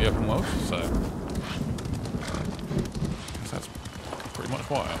in the open world, so... That's pretty much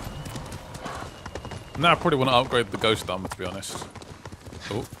why. Now I probably want to upgrade the ghost armor, to be honest.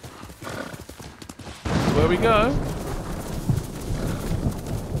 Oh. Where we go?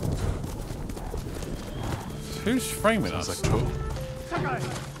 Who's framing us? Like trouble.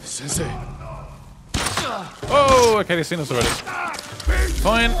 Sensei! Oh, okay, they've seen us already.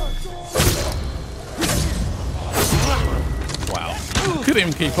 Fine. Wow. Couldn't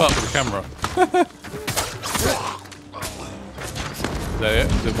even keep up with the camera. Is that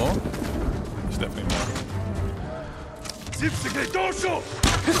it? Is there more? There's definitely more.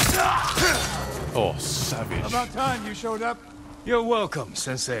 Oh, savage. About time you showed up. You're welcome,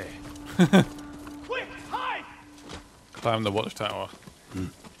 Sensei. Quick, hide! Climb the watchtower.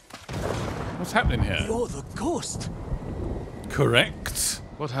 What's happening here? You're the ghost. Correct.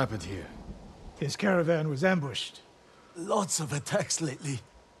 What happened here? His caravan was ambushed. Lots of attacks lately.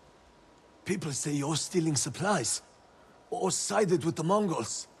 People say you're stealing supplies. Or sided with the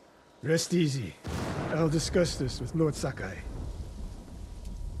Mongols. Rest easy. I'll discuss this with Lord Sakai.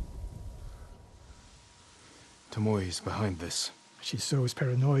 Tomoe is behind this. She sows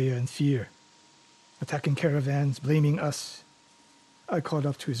paranoia and fear. Attacking caravans, blaming us. I caught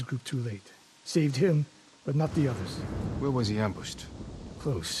up to his group too late. Saved him, but not the others. Where was he ambushed?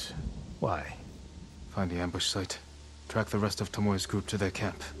 Close. Why? Find the ambush site. Track the rest of Tomoe's group to their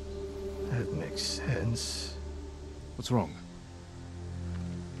camp. That makes sense. What's wrong?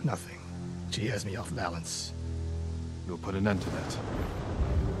 Nothing. She has me off balance. We'll put an end to that.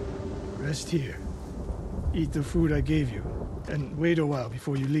 Rest here. Eat the food I gave you, and wait a while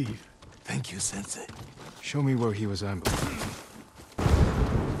before you leave. Thank you, Sensei. Show me where he was ambushed.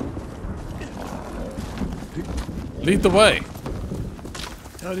 Lead the way.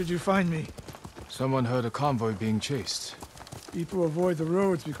 How did you find me? Someone heard a convoy being chased. People avoid the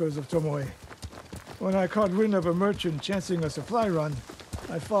roads because of Tomoe. When I caught wind of a merchant chancing a supply run,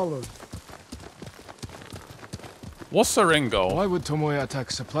 I followed. What's their end goal? Why would Tomoe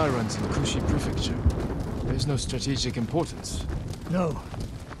attack supply runs in Kushi Prefecture? There's no strategic importance. No.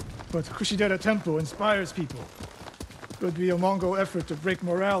 But Kushidera Temple inspires people. Could be a Mongol effort to break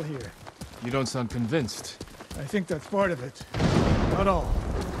morale here. You don't sound convinced. I think that's part of it. Not all.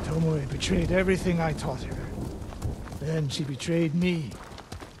 Tomoe betrayed everything I taught her. Then she betrayed me.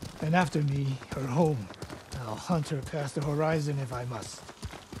 And after me, her home. I'll hunt her past the horizon if I must.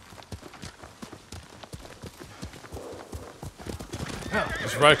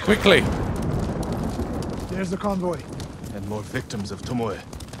 Just ride quickly. There's the convoy. And more victims of Tomoe.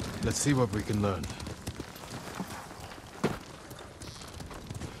 Let's see what we can learn.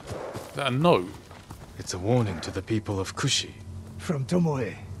 Is that a note? It's a warning to the people of Kushi. From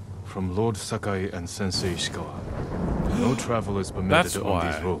Tomoe. From Lord Sakai and Sensei Ishikawa. No travel is permitted That's on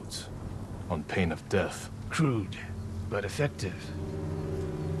why. these roads. On pain of death. Crude, but effective.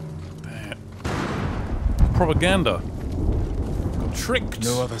 Propaganda. Got tricked.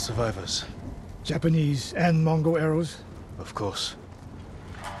 No other survivors. Japanese and Mongol arrows. Of course.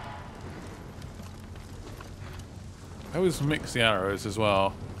 I always mix the arrows as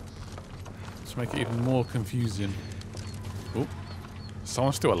well. Let's make it even more confusing. Oh,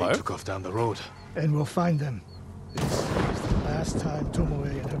 someone's still They alive? took off down the road. And we'll find them. This is the last time Tomoe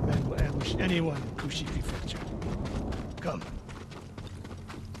and her men will ambush anyone in Kushi Prefecture. Come.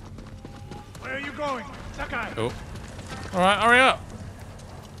 Where are you going, Sakai? Oh. Alright, hurry up.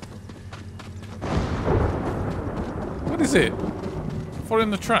 What is it? Following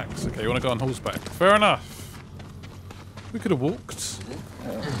the tracks. Okay, you want to go on horseback. Fair enough. We could have walked.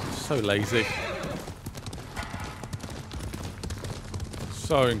 So lazy.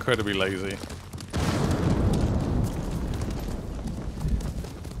 So incredibly lazy.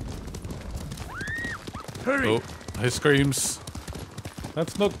 Hurry! Oh, he screams.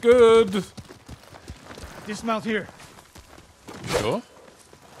 That's not good. Dismount here. Sure.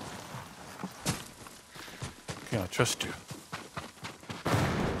 Okay, I trust you.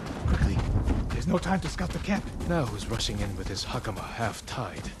 Quickly. There's no time to scout the camp. Now who's rushing in with his hakama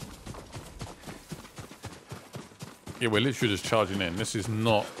half-tied? Yeah, we're literally just charging in. This is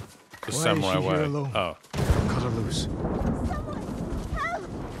not the Why is samurai she here way. alone? Oh. Cut her loose.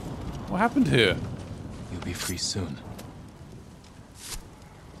 What happened here? You'll be free soon.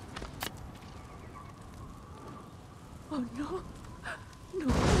 Oh no. No,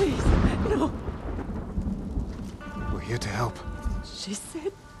 please. No. We're here to help. She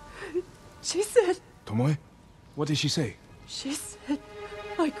said, Tomoe? What did she say? she said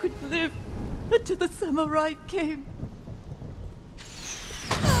I could live until the samurai came.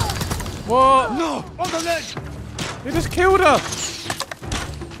 What? No! On the ledge! He just killed her!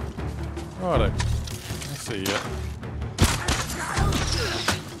 Righto. Let's see ya.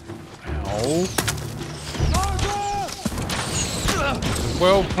 Ow.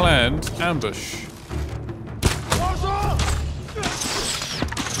 Well planned ambush.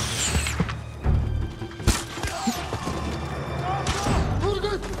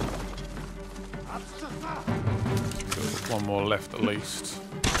 There's one more left at least.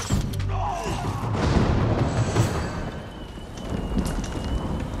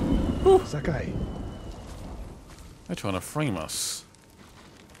 Sakai. They're trying to frame us.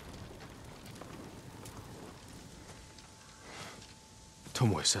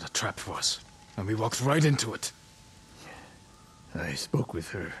 Tomoe set a trap for us, and we walked right into it. I spoke with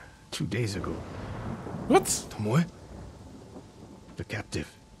her 2 days ago. What? Tomoe? The captive.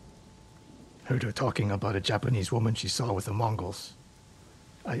 Heard her talking about a Japanese woman she saw with the Mongols.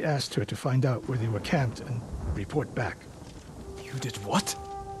 I asked her to find out where they were camped and report back. You did what?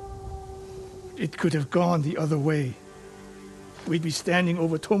 It could have gone the other way. We'd be standing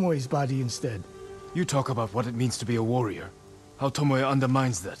over Tomoe's body instead. You talk about what it means to be a warrior. How Tomoe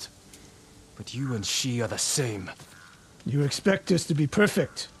undermines that. But you and she are the same. You expect us to be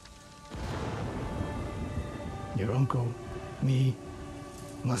perfect. Your uncle, me,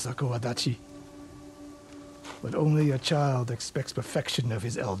 Masako Adachi. But only a child expects perfection of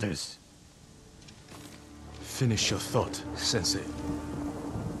his elders. Finish your thought, Sensei.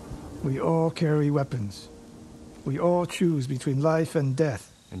 We all carry weapons. We all choose between life and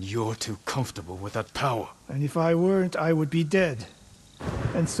death. And you're too comfortable with that power. And if I weren't, I would be dead.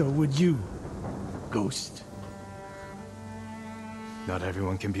 And so would you, Ghost. Not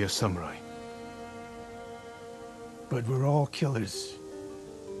everyone can be a samurai. But we're all killers.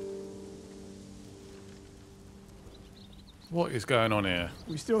 What is going on here?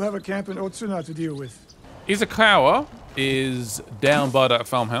 We still have a camp in Otsuna to deal with. Ishikawa is down by that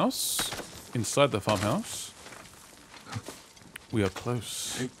farmhouse. Inside the farmhouse. We are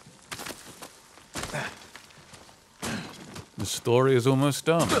close. The story is almost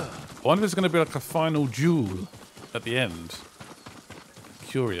done. I wonder if there's going to be like a final duel at the end.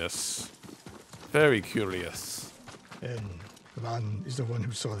 Curious. Very curious. And Ran is the one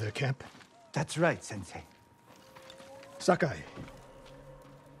who saw their camp? That's right, Sensei. Sakai.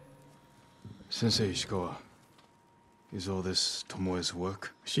 Sensei Ishikawa, is all this Tomoe's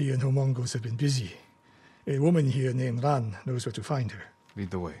work? She and her Mongols have been busy. A woman here named Ran knows where to find her.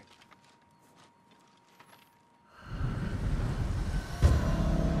 Lead the way.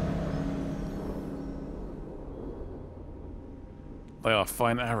 They are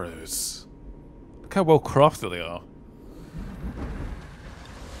fine arrows. Look how well crafted they are.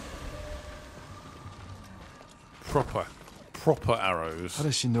 Proper arrows. How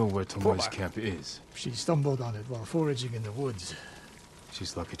does she know where Tomoe's camp is? She stumbled on it while foraging in the woods.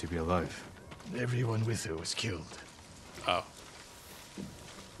 She's lucky to be alive. Everyone with her was killed. Oh.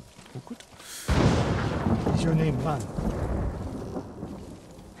 Oh, good. Is your name Ran?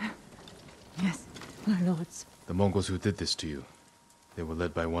 Yes, my lords. The Mongols who did this to you, they were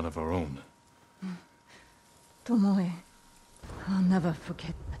led by one of our own. Tomoe. I'll never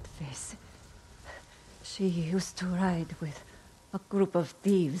forget that face. She used to ride with a group of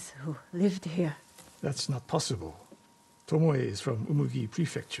thieves who lived here. That's not possible. Tomoe is from Umugi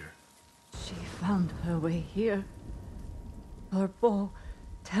Prefecture. She found her way here. Her bow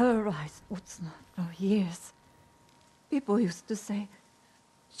terrorized Utsuna for years. People used to say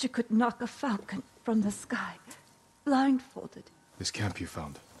she could knock a falcon from the sky, blindfolded. This camp you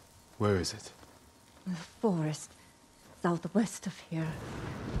found, where is it? In the forest, southwest of here.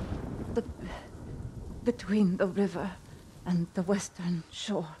 Between the river and the western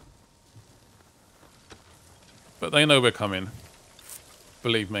shore. But they know we're coming.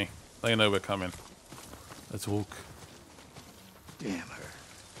 Believe me, they know we're coming. Let's walk. Damn her.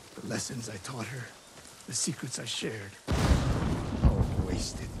 The lessons I taught her. The secrets I shared. All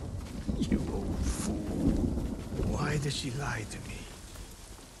wasted. You old fool. Why did she lie to me?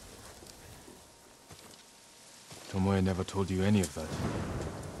 Tomoe never told you any of that.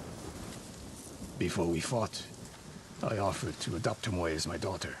 Before we fought, I offered to adopt Tomoe as my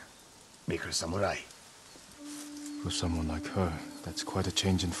daughter. Make her samurai. For someone like her, that's quite a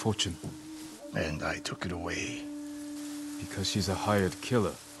change in fortune. And I took it away. Because she's a hired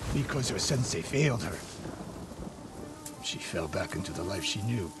killer. Because her sensei failed her. She fell back into the life she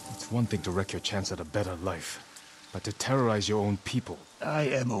knew. It's one thing to wreck your chance at a better life, but to terrorize your own people. I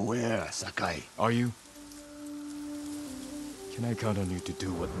am aware, Sakai. Are you? Can I count on you to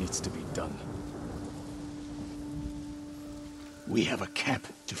do what needs to be done? We have a camp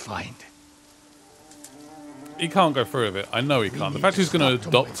to find. He can't go through with it. I know he can't. The fact he's going to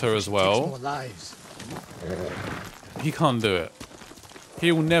adopt her as well, he can't do it.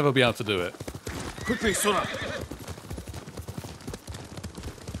 He will never be able to do it. Quickly, Sora!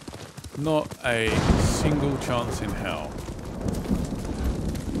 Not a single chance in hell.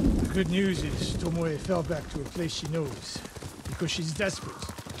 The good news is Tomoe fell back to a place she knows. Because she's desperate.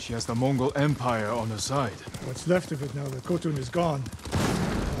 She has the Mongol Empire on her side. What's left of it now that Khotun is gone.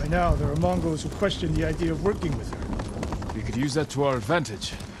 By now, there are Mongols who question the idea of working with her. We could use that to our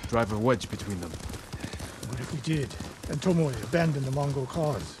advantage. Drive a wedge between them. What if we did? And Tomoe abandoned the Mongol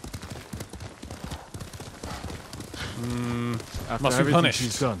cause? After Must be everything punished.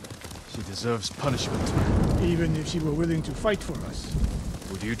 she's done, she deserves punishment. Even if she were willing to fight for us?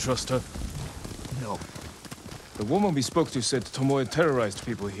 Would you trust her? No. The woman we spoke to said Tomoe terrorized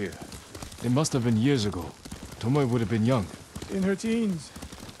people here. It must have been years ago. Tomoe would have been young. In her teens.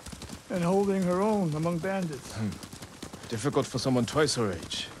 And holding her own among bandits. Difficult for someone twice her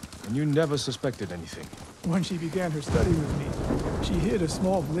age. And you never suspected anything. When she began her study with me, she hid a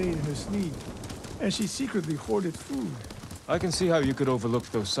small blade in her sleeve. And she secretly hoarded food. I can see how you could overlook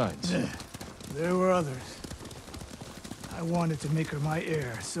those signs. There were others. I wanted to make her my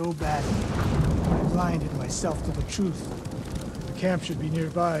heir so badly. I blinded myself to the truth. The camp should be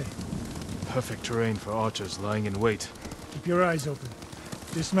nearby. Perfect terrain for archers lying in wait. Keep your eyes open.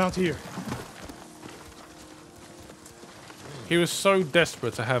 Dismount here. He was so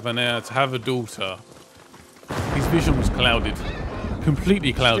desperate to have an heir, to have a daughter. His vision was clouded.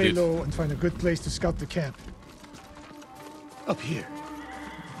 Completely clouded. Stay low and find a good place to scout the camp. Up here.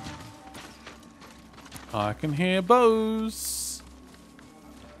 I can hear bows.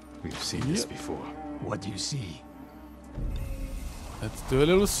 We've seen this before. What do you see? Let's do a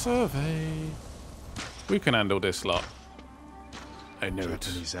little survey. We can handle this lot. I know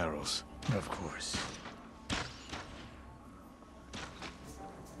Japanese arrows. Of course.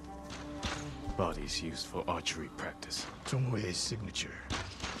 Bodies used for archery practice. Tomoe's signature.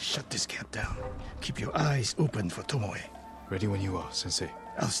 Shut this camp down. Keep your eyes open for Tomoe. Ready when you are, Sensei.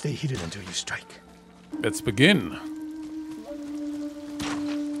 I'll stay hidden until you strike. Let's begin.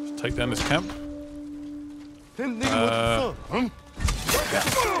 Let's take down this camp.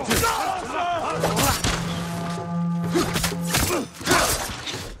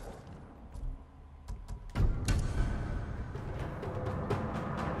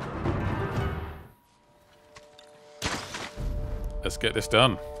 Let's get this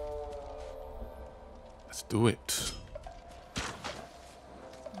done. Let's do it.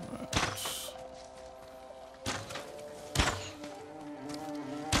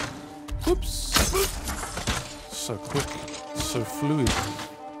 Whoops. So quick. So fluid.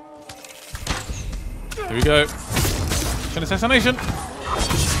 Here we go. Chain assassination.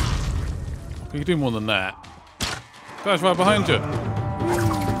 You can do more than that. Guys right behind you.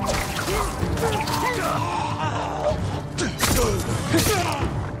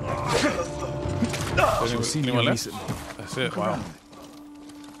 Anyone left? That's it, wow.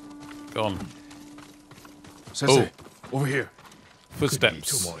 Gone. Sensei, over here.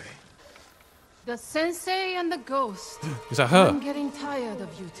 Footsteps. The sensei and the ghost. Is that her? I'm getting tired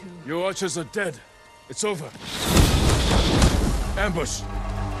of you two. Your archers are dead. It's over. Ambush.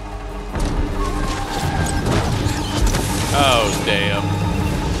 Oh, damn.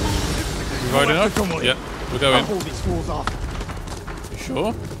 You riding up? Yep, we're going. Hold these fools off. You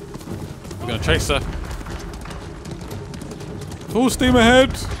sure? We're gonna chase her. Full steam ahead!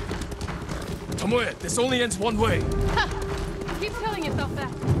 Tomoe, this only ends one way. Keep telling yourself that.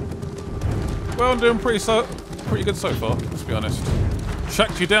 Well, I'm doing pretty good so far, let's be honest.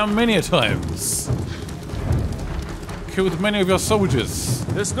 Tracked you down many a times. Killed many of your soldiers.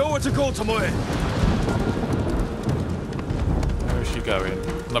 There's nowhere to go, Tomoe. Where is she going?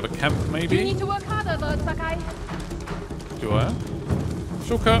 Another camp, maybe? You need to work harder, Lord Sakai. Do I?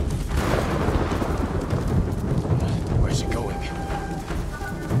 Shortcut. Where's she going?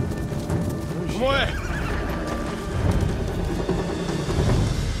 Tomoe!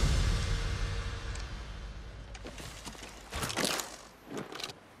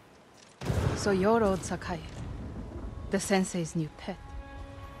 So you're Lord Sakai, the sensei's new pet.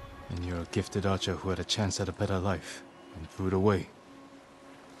 And you're a gifted archer who had a chance at a better life and threw it away.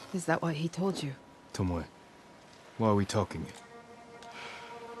 Is that what he told you? Tomoe, why are we talking?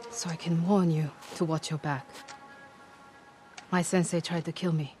 So I can warn you to watch your back. My sensei tried to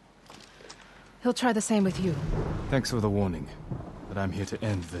kill me. He'll try the same with you. Thanks for the warning, but I'm here to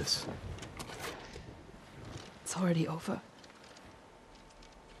end this. It's already over.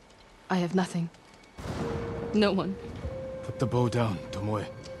 I have nothing. No one. Put the bow down, Tomoe.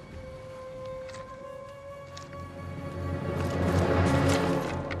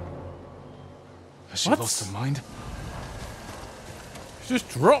 Has she lost her mind? She just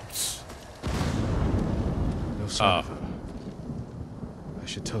dropped. No sign of her. I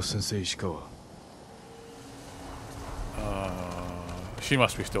should tell Sensei Ishikawa. She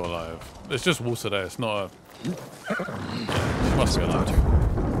must be still alive. There's just water there, it's not a... She must be alive.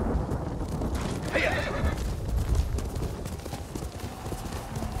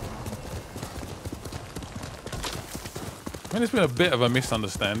 I mean, it's been a bit of a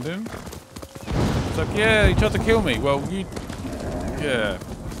misunderstanding. It's like, yeah, he tried to kill me. Well, you... Yeah.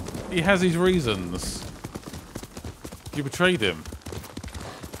 He has his reasons. You betrayed him.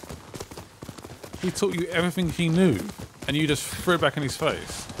 He taught you everything he knew, and you just threw it back in his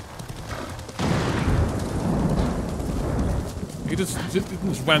face. He just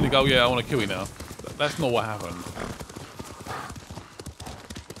randomly go, yeah, I want to kill you now. That's not what happened.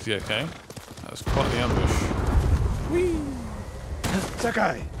 Is he okay? That was quite the ambush. Whee!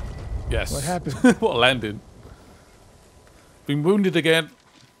 Sakai! Yes. What happened? What landing? Been wounded again.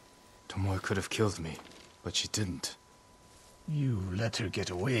 Tomoe could have killed me, but she didn't. You let her get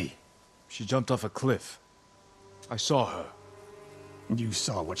away. She jumped off a cliff. I saw her. You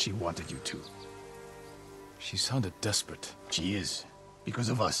saw what she wanted you to. She sounded desperate. She is. Because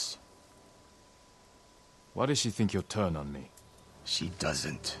of us. Why does she think you'll turn on me? She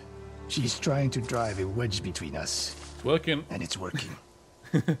doesn't. She's trying to drive a wedge between us. Working. And it's working.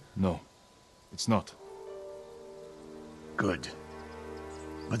 No, it's not. Good.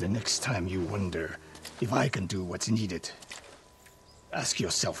 But the next time you wonder if I can do what's needed, ask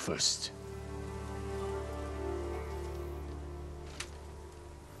yourself first.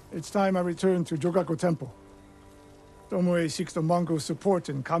 It's time I return to Jogaku Temple. Tomoe seeks the Mongol support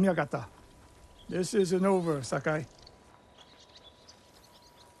in Kamiagata. This isn't over, Sakai.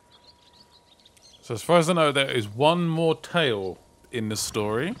 So as far as I know, there is one more tale in the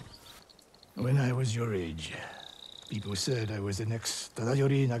story. When I was your age, people said I was the next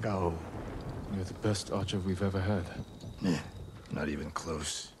Tadayori Nagao. You're the best archer we've ever had. Not even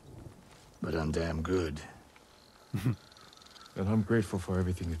close. But I'm damn good. And I'm grateful for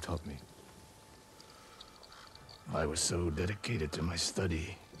everything you taught me. I was so dedicated to my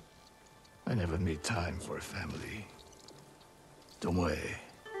study, I never made time for a family. Tomoe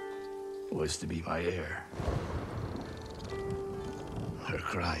was to be my heir. Her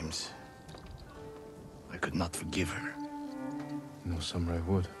crimes, I could not forgive her. No samurai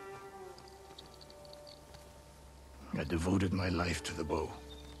would. I devoted my life to the bow.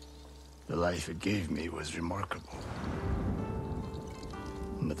 The life it gave me was remarkable.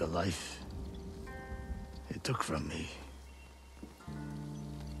 But the life it took from me.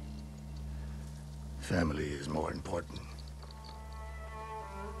 Family is more important.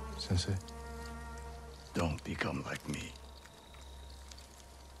 Sensei? Don't become like me.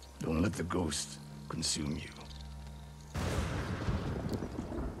 Don't let the ghost consume you.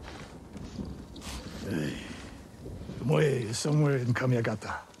 Hey. Tomoe is somewhere in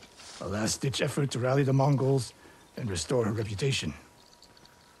Kamiagata. A last-ditch effort to rally the Mongols and restore her reputation.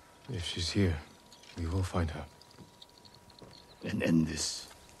 If she's here, we will find her. And end this.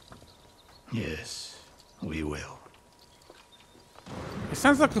 Yes, we will. It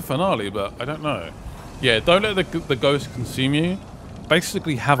sounds like a finale, but I don't know. Yeah, don't let the ghost consume you.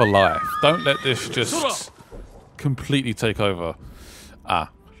 Basically, have a life. Don't let this just completely take over.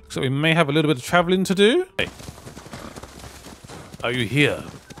 So we may have a little bit of traveling to do. Hey. Are you here?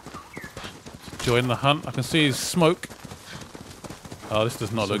 Join the hunt. I can see smoke. Oh, this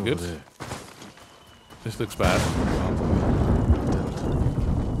does not look good. There. This looks bad.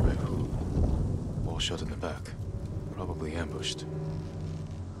 By who? All shot in the back. Probably ambushed.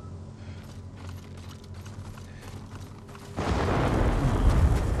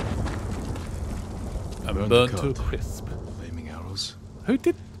 And burnt to a crisp. Flaming arrows. Who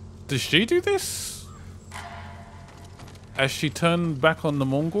did she do this? As she turned back on the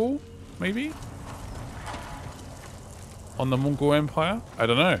Mongol, maybe? On the Mongol Empire? I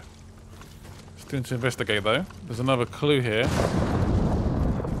don't know. Still need to investigate though. There's another clue here.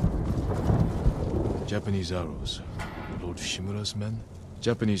 Japanese arrows. Lord Shimura's men?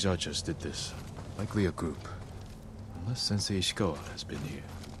 Japanese archers did this. Likely a group. Unless Sensei Ishikawa has been here.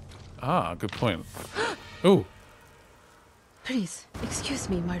 Ah, good point. Oh. Please, excuse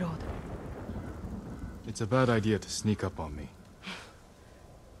me, my lord. It's a bad idea to sneak up on me.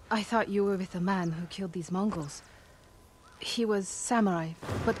 I thought you were with the man who killed these Mongols. He was samurai,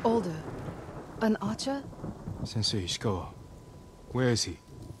 but older. An archer? Sensei Ishikawa. Where is he?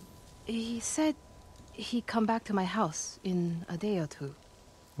 He said he'd come back to my house in a day or two.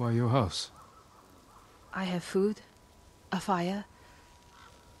 Why your house? I have food, a fire.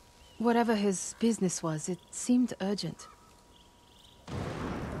 Whatever his business was, it seemed urgent.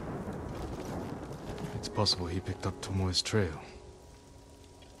 It's possible he picked up Tomoe's trail.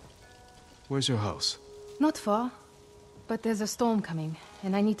 Where's your house? Not far, but there's a storm coming,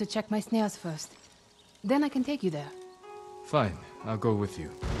 and I need to check my snares first. Then I can take you there. Fine, I'll go with you.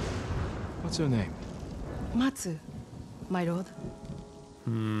 What's your name? Matsu, my lord.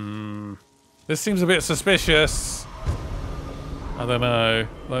 This seems a bit suspicious. I don't know.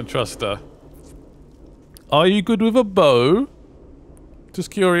 Don't trust her. Are you good with a bow? Just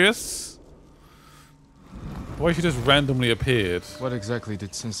curious. Why she just randomly appeared? What exactly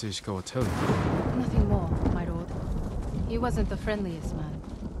did Sensei Ishikawa tell you? Nothing more, my lord. He wasn't the friendliest man.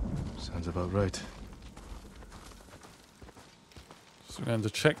 Sounds about right. So we're going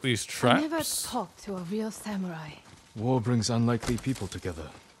to check these I never traps. talked to a real samurai. War brings unlikely people together.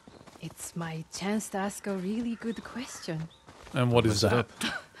 It's my chance to ask a really good question. And what is Mess it that?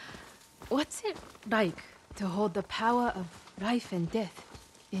 up. What's it like to hold the power of life and death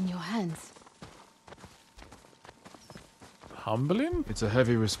in your hands? Humbling? It's a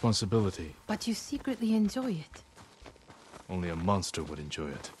heavy responsibility. But you secretly enjoy it. Only a monster would enjoy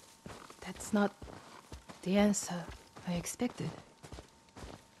it. That's not the answer I expected.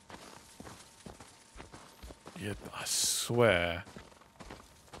 Yeah, I swear.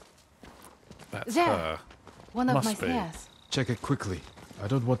 That's There! her. One of Must my be. snares. Check it quickly. I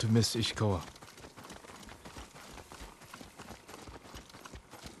don't want to miss Ishikawa.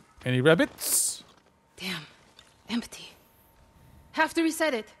 Any rabbits? Damn. Empty. Have to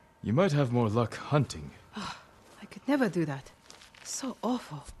reset it. You might have more luck hunting. I could never do that. So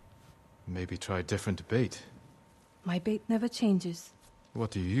awful. Maybe try different bait. My bait never changes.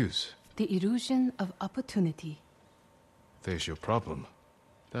 What do you use? The illusion of opportunity. There's your problem.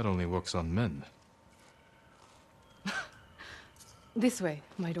 That only works on men. This way,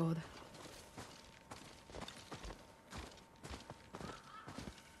 my lord.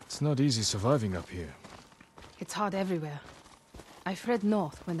 It's not easy surviving up here. It's hard everywhere. I fled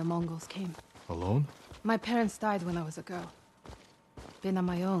north when the Mongols came. Alone? My parents died when I was a girl. Been on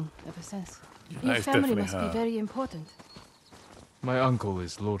my own ever since. Yeah, Your it's family definitely must her. be very important. My uncle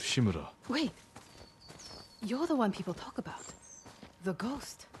is Lord Shimura. Wait. You're the one people talk about. The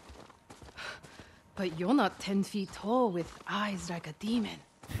ghost. But you're not 10 feet tall with eyes like a demon.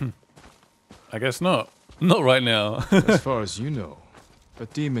 I guess not. Not right now. As far as you know.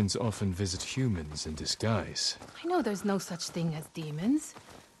 But demons often visit humans in disguise. I know there's no such thing as demons.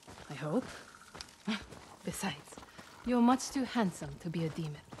 I hope. Besides, you're much too handsome to be a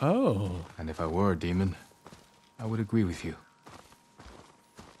demon. Oh. And if I were a demon, I would agree with you.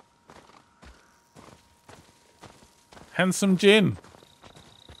 Handsome Jin.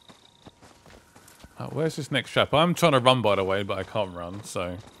 Where's this next trap? I'm trying to run, by the way, but I can't run,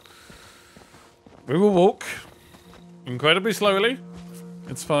 so... We will walk. Incredibly slowly.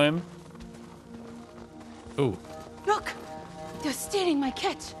 It's fine. Ooh. Look! They're stealing my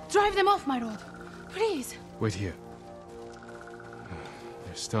catch. Drive them off, my lord. Please. Wait here.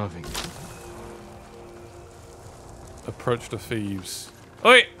 They're starving. Approach the thieves.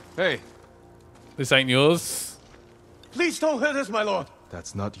 Oi! Hey! This ain't yours. Please don't hurt us, my lord.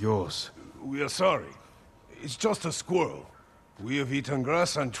 That's not yours. We are sorry. It's just a squirrel. We have eaten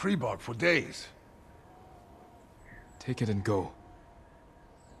grass and tree bark for days. Take it and go.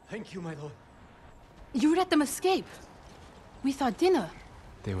 Thank you, my lord. You let them escape. We thought dinner.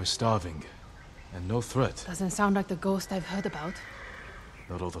 They were starving. And no threat. Doesn't sound like the ghost I've heard about.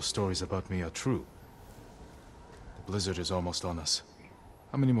 Not all the stories about me are true. The blizzard is almost on us.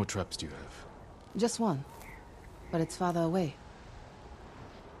 How many more traps do you have? Just one. But it's farther away.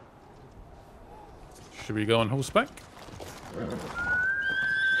 Should we go on horseback?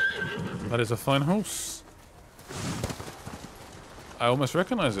 That is a fine horse. I almost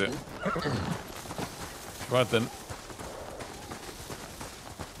recognize it. Right then.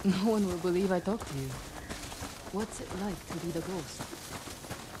 No one will believe I talked to you. What's it like to be the ghost?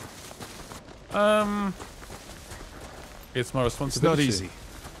 It's my It's responsibility. not easy,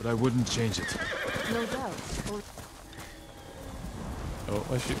 but I wouldn't change it. No doubt. Oh,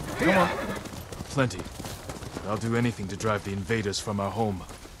 where's she? Come on. Plenty. But I'll do anything to drive the invaders from our home.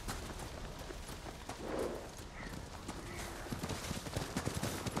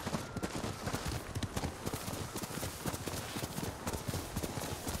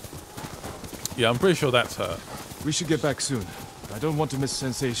 Yeah, I'm pretty sure that's her. We should get back soon. I don't want to miss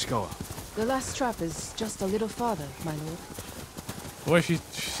Sensei Ishikawa. The last trap is just a little farther, my lord. The way she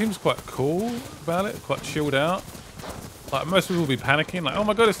seems quite cool about it, quite chilled out. Like most people will be panicking, like, oh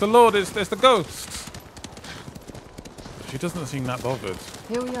my god, it's the Lord, it's the ghost. She doesn't seem that bothered.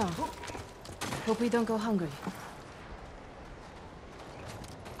 Here we are. Hope we don't go hungry.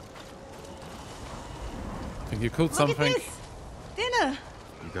 I think you called Look something. at this! Dinner!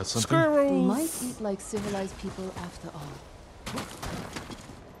 You got something? Squirrels! We might eat like civilized people after all.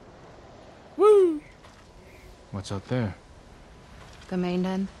 Woo! What's out there? The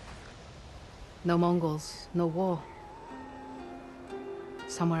mainland. No Mongols, no war.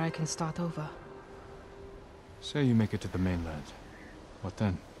 Somewhere I can start over. Say you make it to the mainland. What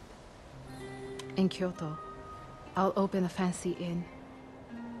then? In Kyoto, I'll open a fancy inn.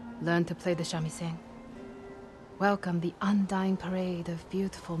 Learn to play the shamisen. Welcome the undying parade of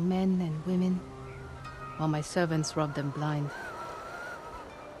beautiful men and women, while my servants rub them blind.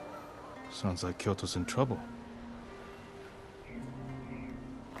 Sounds like Kyoto's in trouble.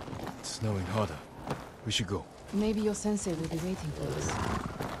 It's snowing harder. We should go. Maybe your sensei will be waiting for us.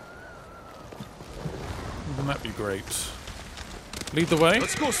 Wouldn't that be great? Lead the way.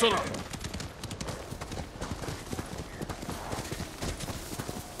 Let's go, Sona.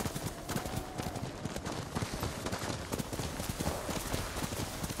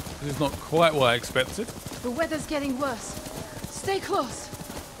 This is not quite what I expected. The weather's getting worse. Stay close.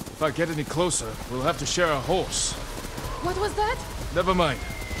 If I get any closer, we'll have to share a horse. What was that? Never mind.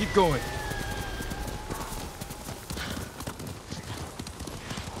 Keep going.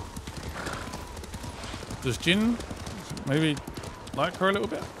 Does Jin maybe like her a little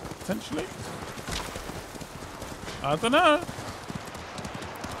bit, potentially? I don't know.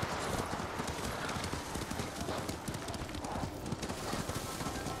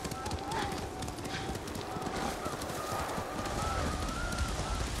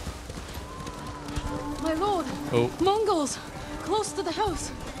 My lord! Oh, Mongols! Close to the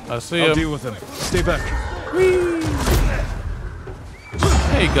house! I see I'll him. deal with them. Stay back.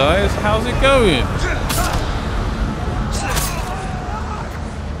 Hey guys, how's it going?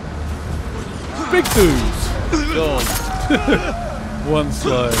 big dudes. Gone. One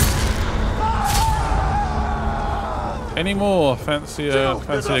slide. Any more? Fancy a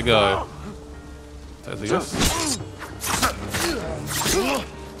go? There's a yes.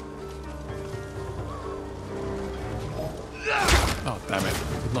 Oh, damn it.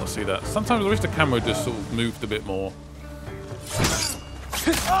 Did not see that. Sometimes I wish the camera just sort of moved a bit more.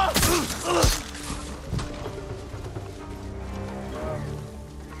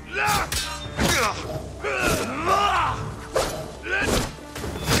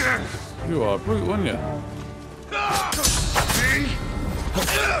 You are a brute, aren't you?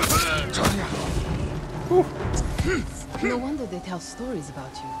 No wonder they tell stories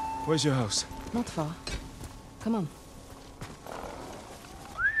about you. Where's your house? Not far. Come on.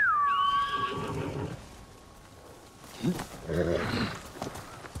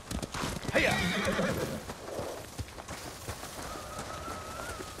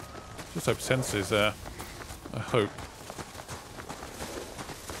 Just hope Sensei's there. I hope.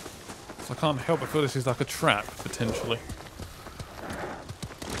 So I can't help but feel this is like a trap, potentially.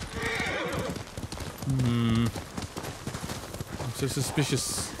 I'm so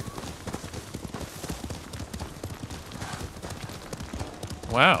suspicious.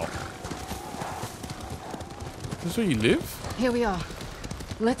 Wow. Is this where you live? Here we are.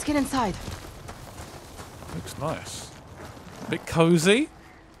 Let's get inside. Looks nice. A bit cozy.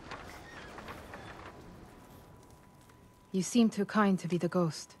 You seem too kind to be the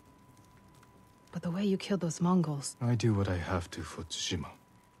ghost. But the way you killed those Mongols... I do what I have to for Tsushima.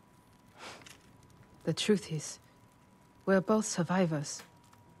 The truth is, we're both survivors.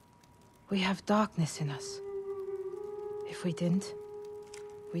 We have darkness in us. If we didn't,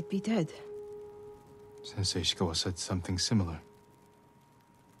 we'd be dead. Sensei Ishikawa said something similar.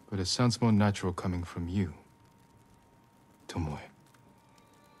 But it sounds more natural coming from you, Tomoe.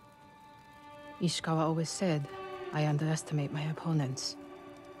 Ishikawa always said, I underestimate my opponents.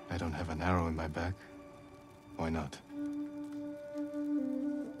 I don't have an arrow in my back. Why not?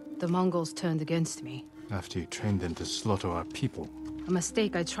 The Mongols turned against me. After you trained them to slaughter our people. A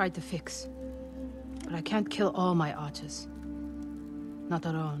mistake I tried to fix. But I can't kill all my archers. Not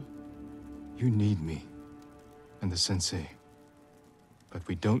alone. You need me. And the sensei. But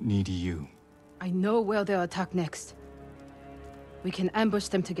we don't need you. I know where they'll attack next. We can ambush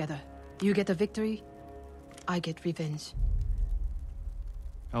them together. You get a victory, I get revenge.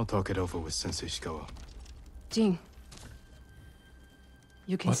 I'll talk it over with Sensei Ishikawa. Jin.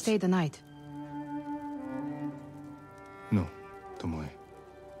 You can stay the night. No, Tomoe.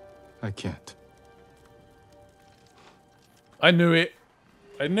 I can't. I knew it.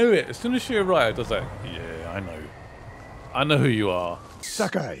 I knew it. As soon as she arrived, I was like, yeah, I know. I know who you are.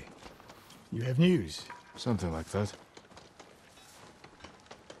 Sakai, you have news. Something like that.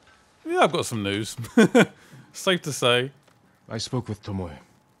 Yeah, I've got some news. Safe to say. I spoke with Tomoe.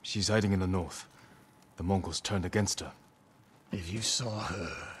 She's hiding in the north. The Mongols turned against her. If you saw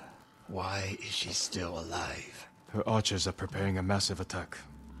her, why is she still alive? Her archers are preparing a massive attack.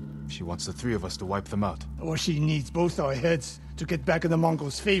 She wants the three of us to wipe them out. Or she needs both our heads to get back in the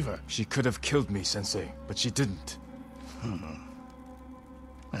Mongols' favor. She could have killed me, Sensei, but she didn't.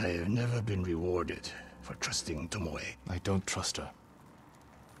 I have never been rewarded for trusting Tomoe. I don't trust her.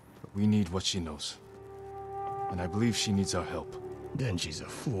 But we need what she knows. And I believe she needs our help. Then she's a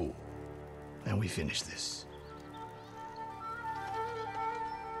fool. And we finish this.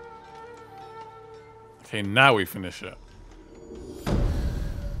 Okay, now we finish it.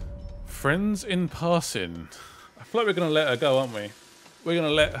 Friends in passing. I feel like we're going to let her go, aren't we? We're going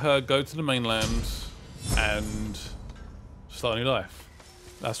to let her go to the mainland and start a new life.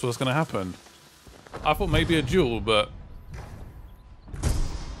 That's what's going to happen. I thought maybe a duel, but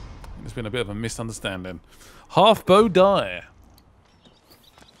there's been a bit of a misunderstanding. Half bow die.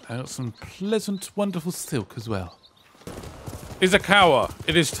 I got some pleasant, wonderful silk as well. Ishikawa,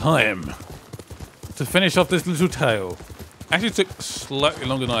 it is time to finish off this little tale. Actually took slightly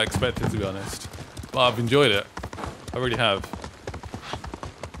longer than I expected, to be honest. But I've enjoyed it. I really have.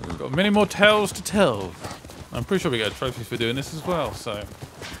 We've got many more tales to tell. I'm pretty sure we get a trophy for doing this as well, so...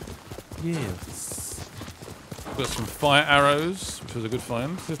 yes. We've got some fire arrows, which was a good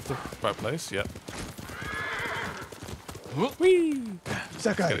find. This is the right place, yep. Whee!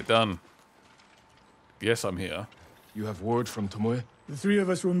 Sakai. Get it done. Yes, I'm here. You have word from Tomoe? The three of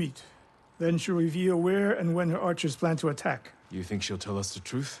us will meet. Then she'll reveal where and when her archers plan to attack. You think she'll tell us the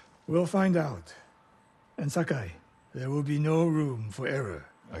truth? We'll find out. And Sakai, there will be no room for error.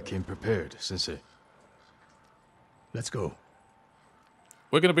 I came prepared, Sensei. Let's go.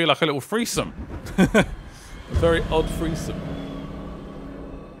 We're going to be like a little threesome. A very odd threesome.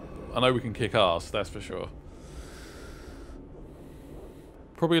 I know we can kick ass, that's for sure.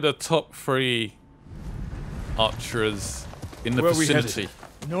 Probably the top 3 archers in the vicinity.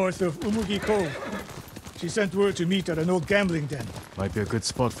 North of Umugi Cove. She sent word to meet at an old gambling den. Might be a good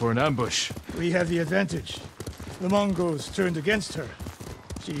spot for an ambush. We have the advantage. The Mongols turned against her.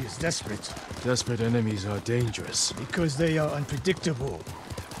 She is desperate. Desperate enemies are dangerous. Because they are unpredictable.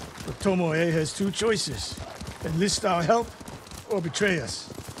 But Tomoe has 2 choices. Enlist our help, or betray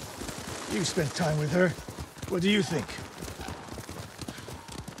us. You spent time with her. What do you think?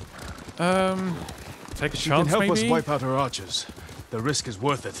 Take a She chance, can help maybe? us wipe out her archers. The risk is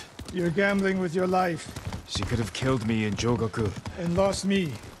worth it. You're gambling with your life. She could have killed me in Jogaku. And lost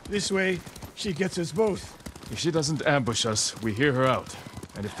me. This way, she gets us both. If she doesn't ambush us, we hear her out.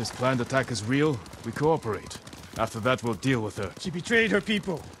 And if this planned attack is real, we cooperate. After that, we'll deal with her. She betrayed her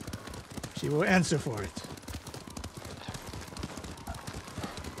people. She will answer for it.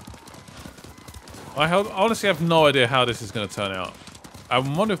 I honestly have no idea how this is going to turn out. I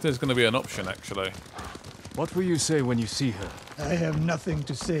wonder if there's going to be an option, actually. What will you say when you see her? I have nothing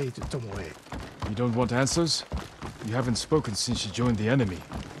to say to Tomoe. You don't want answers? You haven't spoken since she joined the enemy.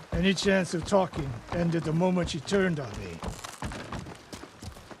 Any chance of talking ended the moment she turned on me.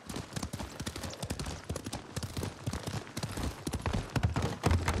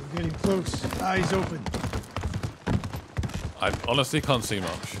 We're getting close. Eyes open. I honestly can't see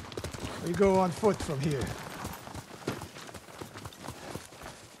much. We go on foot from here.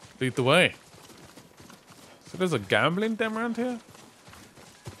 Lead the way. So there's a gambling den around here?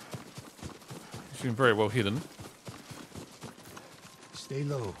 Seems very well hidden. Stay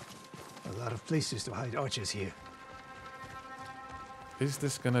low. A lot of places to hide archers here. Is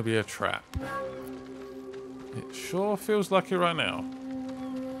this going to be a trap? It sure feels like it right now.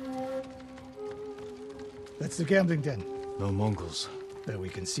 That's the gambling den. No Mongols. That we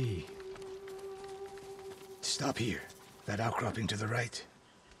can see. Stop here. That outcropping to the right.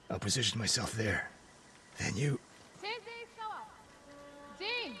 I'll position myself there. Then you... Sensei, stop!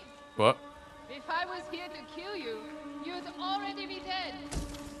 Jin! What? If I was here to kill you, you'd already be dead.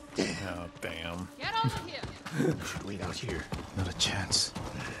 Oh, damn. Get over here! We should wait out here. Not a chance.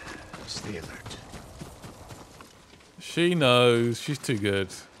 Stay alert. She knows. She's too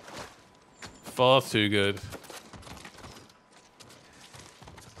good. Far too good.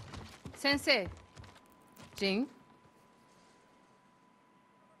 Sensei. Jin?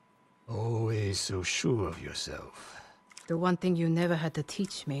 Always so sure of yourself. The one thing you never had to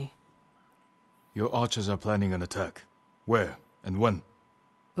teach me. Your archers are planning an attack. Where and when?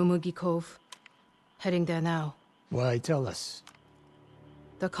 Umugi Cove. Heading there now. Why tell us?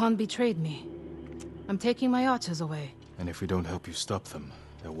 The Khan betrayed me. I'm taking my archers away. And if we don't help you stop them,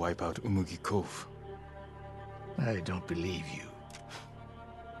 they'll wipe out Umugi Cove. I don't believe you.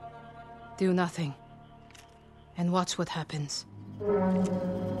 Do nothing. And watch what happens. Damn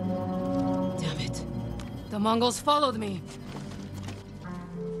it. The Mongols followed me.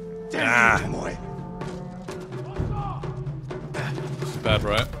 Damn you, boy. This is bad,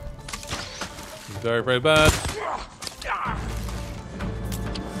 right? Very, very bad.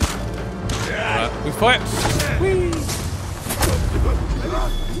 Alright, we fight! Whee!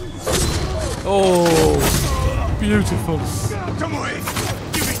 Oh, beautiful. Tomoe,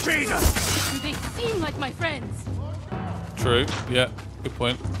 you betrayed us! Do they seem like my friends? True, yeah, good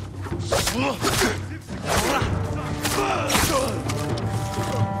point.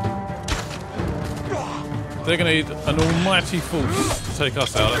 They're gonna need an almighty force to take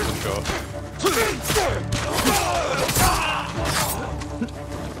us out, that's for sure.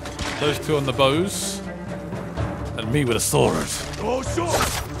 Those two on the bows, and me with a sword. Oh, sword!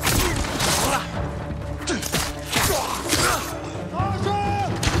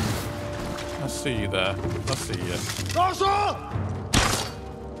 I see you there. I see you.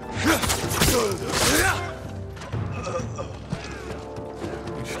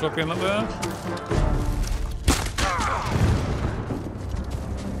 You struggling up there?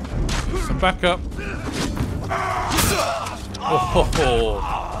 Some backup. Oh, ho, ho.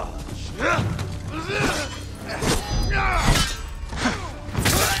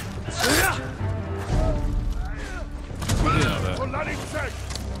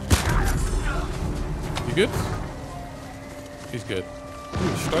 You good? He's good. Ooh,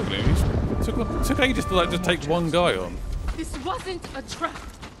 he's struggling. It took ages to just take one guy on. This wasn't a trap.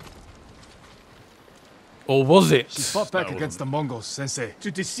 Or was it? She fought back against the Mongols, Sensei.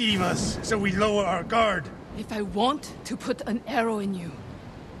 To deceive us, so we lower our guard. If I want to put an arrow in you,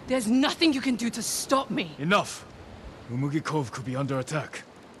 there's nothing you can do to stop me. Enough! Umugi Cove could be under attack.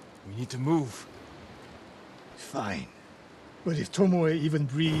 We need to move. Fine. But if Tomoe even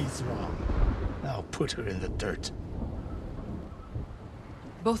breathes wrong, I'll put her in the dirt.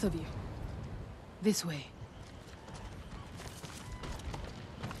 Both of you. This way.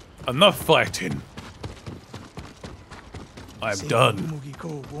 Enough fighting. I'm done.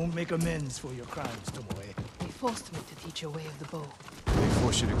 Umugiko won't make amends for your crimes, Tomoe. They forced me to teach your way of the bow. They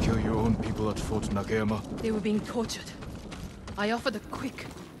forced you to kill your own people at Fort Nakayama? They were being tortured. I offered a quick,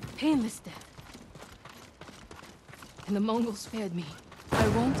 painless death. And the Mongols spared me. I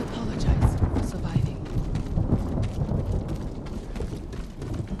won't apologize for surviving.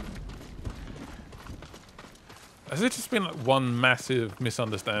 Has it just been like one massive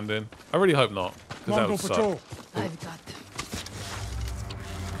misunderstanding? I really hope not. 'Cause that Mongol would suck. patrol. I've got them.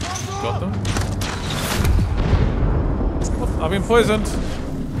 Got them? What? I've been poisoned.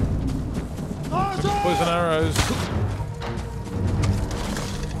 Poison arrows.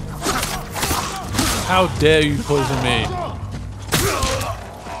 How dare you poison me?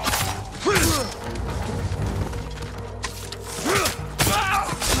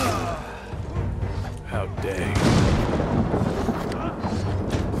 How dare you?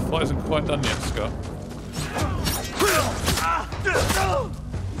 The fight isn't quite done yet, Scott.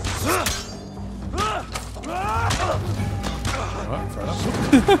 Alright, fair enough.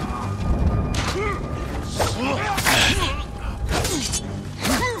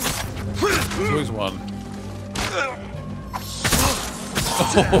 There's always one.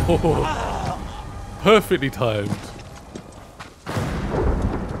 Oh, perfectly timed.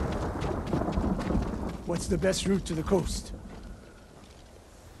 What's the best route to the coast?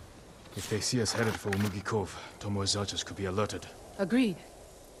 If they see us headed for Umugi Cove, Tomoe's archers could be alerted. Agreed.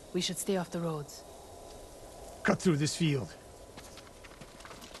 We should stay off the roads. Cut through this field.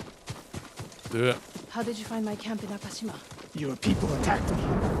 Do it. How did you find my camp in Akashima? Your people attacked me.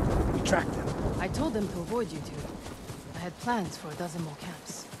 We tracked them. I told them to avoid you two. I had plans for a dozen more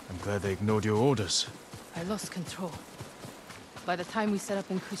camps. I'm glad they ignored your orders. I lost control. By the time we set up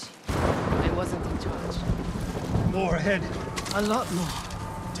in Kushi, I wasn't in charge. More ahead. A lot more.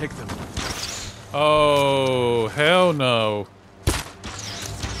 Take them. Oh, hell no.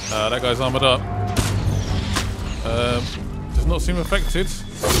 That guy's armored up. Does not seem affected.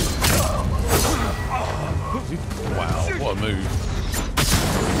 Wow, what a move.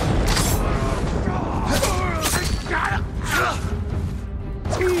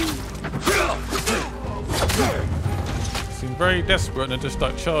 Seem very desperate and just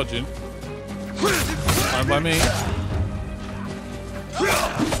like charging. Fine by me.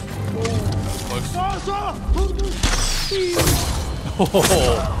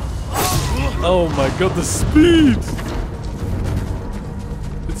 Oh my god, the speed!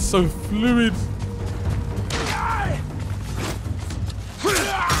 It's so fluid.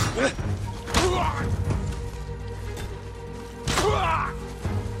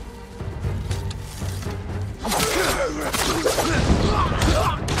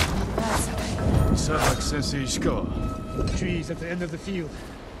 You sound like Sensei Ishikawa. Trees at the end of the field.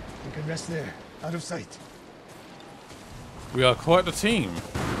 We can rest there, out of sight. We are quite a team.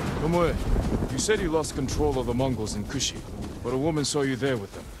 Tomoe, you said you lost control of the Mongols in Kushi, but a woman saw you there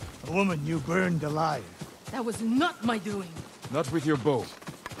with them. A woman you burned alive. That was not my doing. Not with your bow,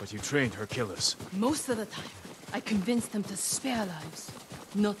 but you trained her killers. Most of the time, I convinced them to spare lives,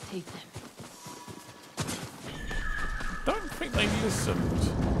 not take them. Don't think they listened.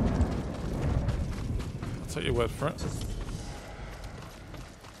 I'll take your word for it.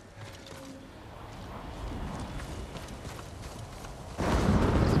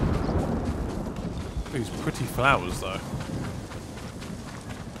 These pretty flowers, though.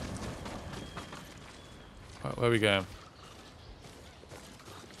 Right, where are we going?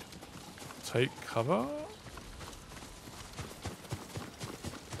 Take cover.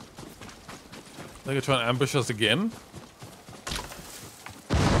 They're gonna try and ambush us again.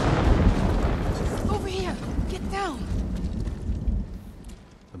 Over here! Get down!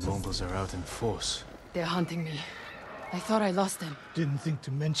 The Mongols are out in force. They're hunting me. I thought I lost them. Didn't think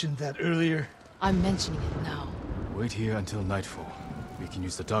to mention that earlier. I'm mentioning it now. Wait here until nightfall. We can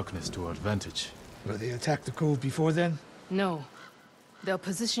use the darkness to our advantage. Will they attack the cove before then? No. They'll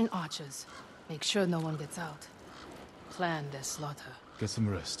position archers. Make sure no one gets out. Plan their slaughter. Get some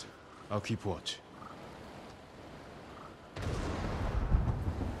rest. I'll keep watch.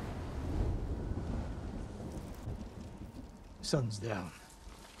 Sun's down.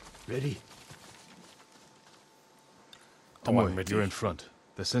 Ready? Tomoe, you're in front.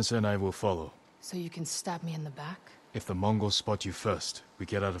 The sensei and I will follow. So you can stab me in the back? If the Mongols spot you first, we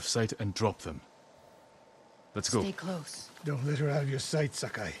get out of sight and drop them. Let's go. Stay close. Don't let her out of your sight,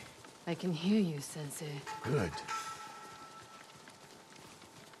 Sakai. I can hear you, Sensei. Good.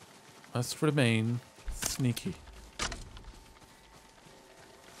 Must remain sneaky.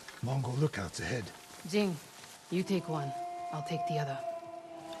 Mongol lookouts ahead. Jing, you take one. I'll take the other.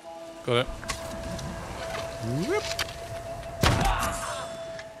 Got it. Whoop.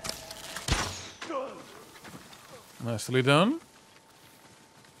 Nicely done.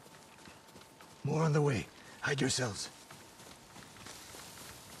 More on the way. Hide yourselves.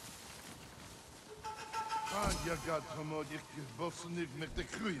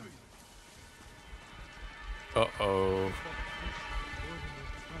 Uh-oh.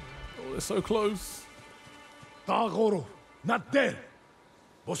 Oh, they're so close. Tagoro, not there.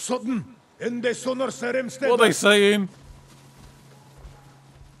 Bosodden, ende sonor serem What are they saying?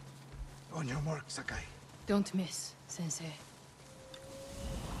 On your mark, Sakai. Don't miss, Sensei.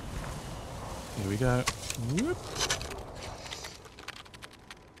 Here we go. Whoop.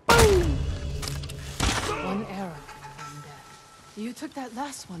 One error. And, you took that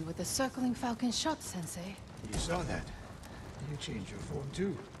last one with the circling falcon shot, Sensei. You saw that. You changed your form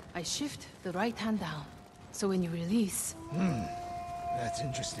too. I shift the right hand down, so when you release... That's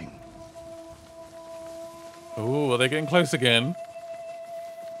interesting. Oh, are they getting close again?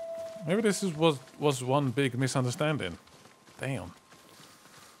 Maybe this was one big misunderstanding. Damn.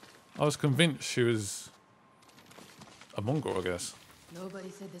 I was convinced she was a Mongol, I guess. Nobody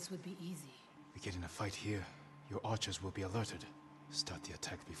said this would be easy. We get in a fight here, your archers will be alerted. Start the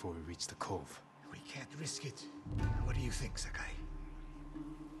attack before we reach the cove. We can't risk it. What do you think, Sakai?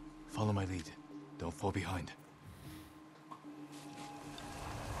 Follow my lead. Don't fall behind.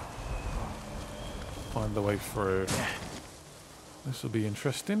 Find the way through. This will be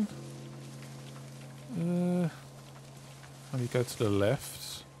interesting. Maybe go to the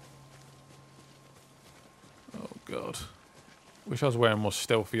left. Oh god. Wish I was wearing more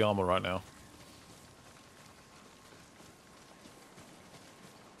stealthy armor right now.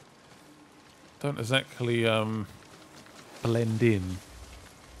 Don't exactly blend in.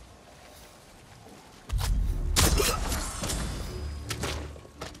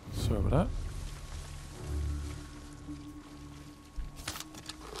 Sorry about that.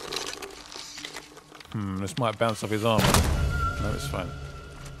 This might bounce off his armor. No, it's fine.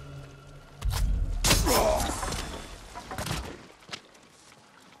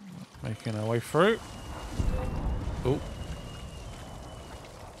 Making our way through. Oh.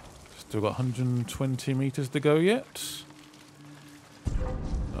 Still got 120 meters to go yet.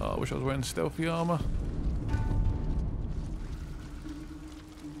 Oh, I wish I was wearing stealthy armor.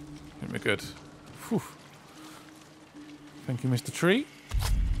 I think we're good. Whew. Thank you, Mr. Tree.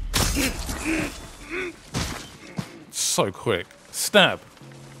 So quick. Stab.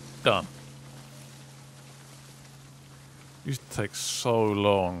 Done. Used to take so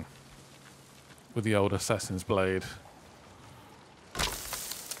long with the old assassin's blade.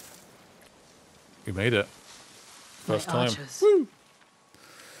 We made it. First time. Woo!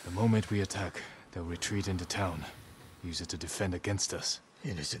 The moment we attack, they'll retreat into town. Use it to defend against us.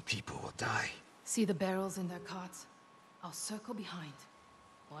 Innocent people will die. See the barrels in their carts? I'll circle behind.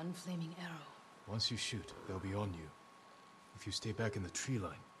 One flaming arrow. Once you shoot, they'll be on you. If you stay back in the tree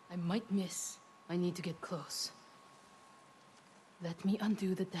line... I might miss. I need to get close. Let me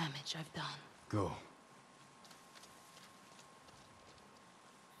undo the damage I've done. Go.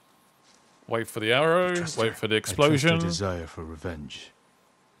 Wait for the arrow, wait for the explosion. I trust her desire for revenge.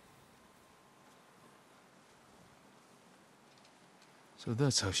 So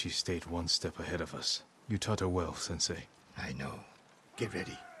that's how she stayed one step ahead of us. You taught her well, Sensei. I know. Get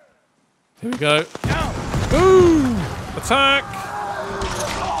ready. Here we go. Boom! Attack!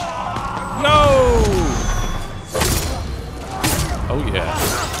 Yo! Oh yeah.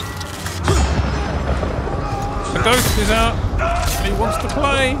 The ghost is out, and he wants to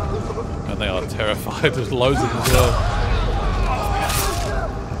play. And they are terrified. There's loads of them as well.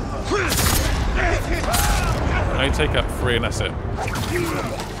 I take out 3 and that's it.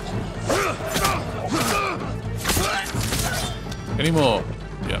 Any more?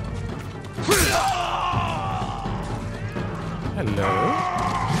 Yeah. Hello.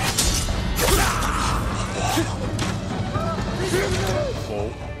 Oh.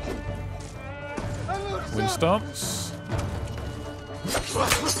 Wind stance.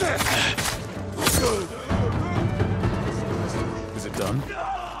 Is it done?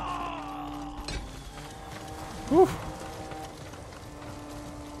 Whew.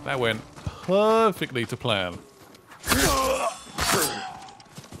 That went perfectly to plan.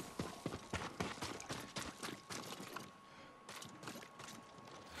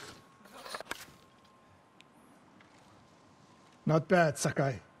 Not bad,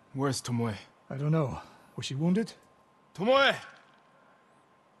 Sakai. Where's Tomoe? I don't know. Was she wounded? Tomoe!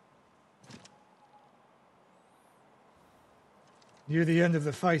 Near the end of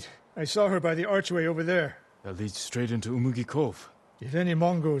the fight, I saw her by the archway over there. That leads straight into Umugi Cove. If any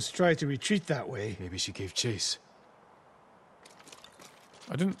Mongols try to retreat that way... Maybe she gave chase.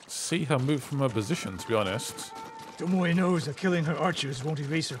 I didn't see her move from her position, to be honest. Tomoe knows that killing her archers won't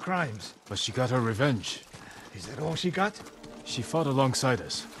erase her crimes. But she got her revenge. Is that all she got? She fought alongside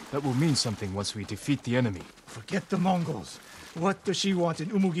us. That will mean something once we defeat the enemy. Forget the Mongols. What does she want in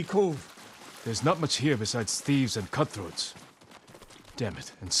Umugi Cove? There's not much here besides thieves and cutthroats. Damn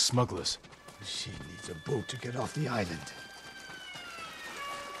it, and smugglers. She needs a boat to get off the island.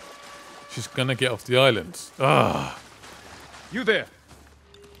 She's gonna get off the island. Ah. You there!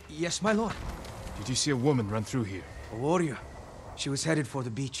 Yes, my lord. Did you see a woman run through here? A warrior. She was headed for the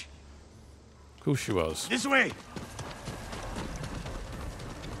beach. Of course she was. This way!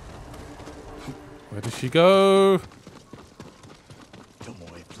 Where did she go?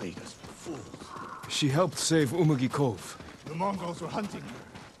 Tomoe played us for fools. She helped save Umugi Cove. The Mongols were hunting her.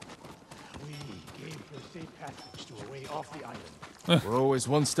 We gave her safe passage to a way off the island. We're always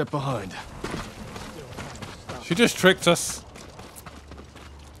one step behind. She just tricked us.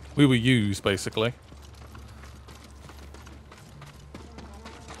 We were used, basically.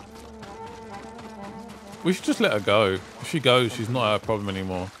 We should just let her go. If she goes, she's not our problem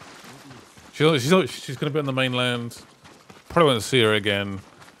anymore. She's going to be on the mainland. Probably won't see her again.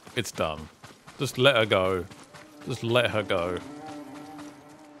 It's done. Just let her go. Just let her go.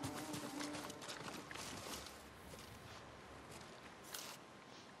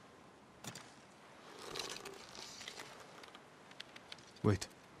 Wait.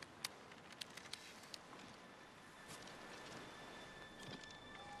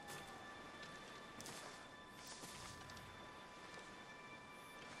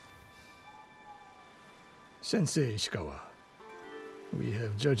 Sensei Ishikawa, we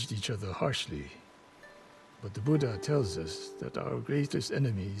have judged each other harshly, but the Buddha tells us that our greatest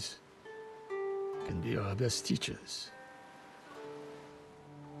enemies can be our best teachers.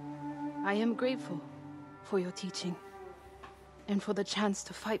 I am grateful for your teaching and for the chance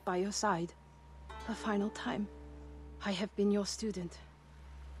to fight by your side a final time. I have been your student.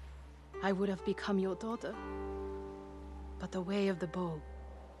 I would have become your daughter, but the way of the bow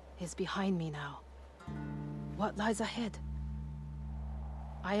is behind me now. What lies ahead?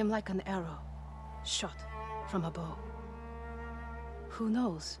 I am like an arrow shot from a bow. Who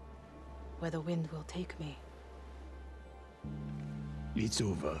knows where the wind will take me? It's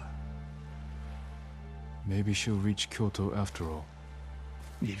over. Maybe she'll reach Kyoto after all.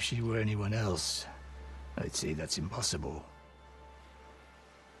 If she were anyone else, I'd say that's impossible.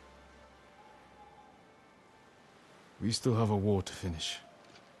 We still have a war to finish.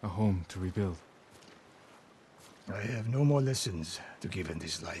 A home to rebuild. I have no more lessons to give in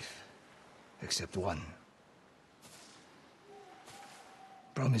this life, except one.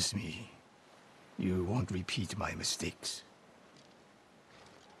 Promise me, you won't repeat my mistakes.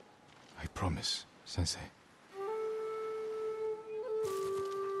 I promise, Sensei.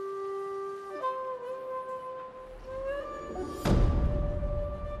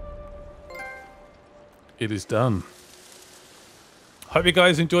 It is done. Hope you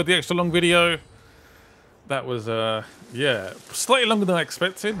guys enjoyed the extra long video. That was, yeah, slightly longer than I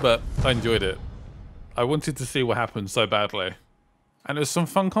expected, but I enjoyed it. I wanted to see what happened so badly. And it was some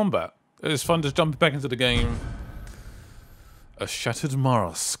fun combat. It was fun just jumping back into the game. A shattered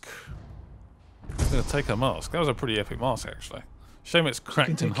mask. I'm going to take a mask. That was a pretty epic mask, actually. Shame it's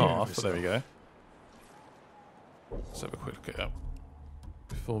cracked in half, but there we go. Let's have a quick look at it.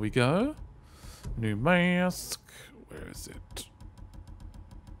 Before we go, new mask. Where is it?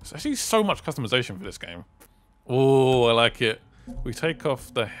 There's actually so much customization for this game. Oh, I like it. We take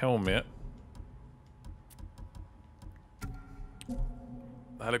off the helmet.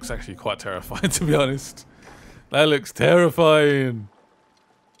 That looks actually quite terrifying, to be honest. That looks terrifying.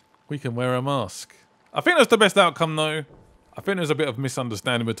 We can wear a mask. I think that's the best outcome, though. I think there's a bit of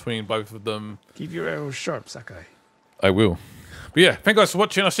misunderstanding between both of them. Keep your arrows sharp, Sakai. I will. But yeah, thank you guys for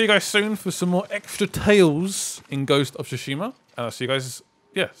watching. I'll see you guys soon for some more extra tales in Ghost of Tsushima. And I'll see you guys,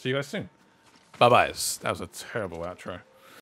 yeah, see you guys soon. Bye-byes. That was a terrible outro.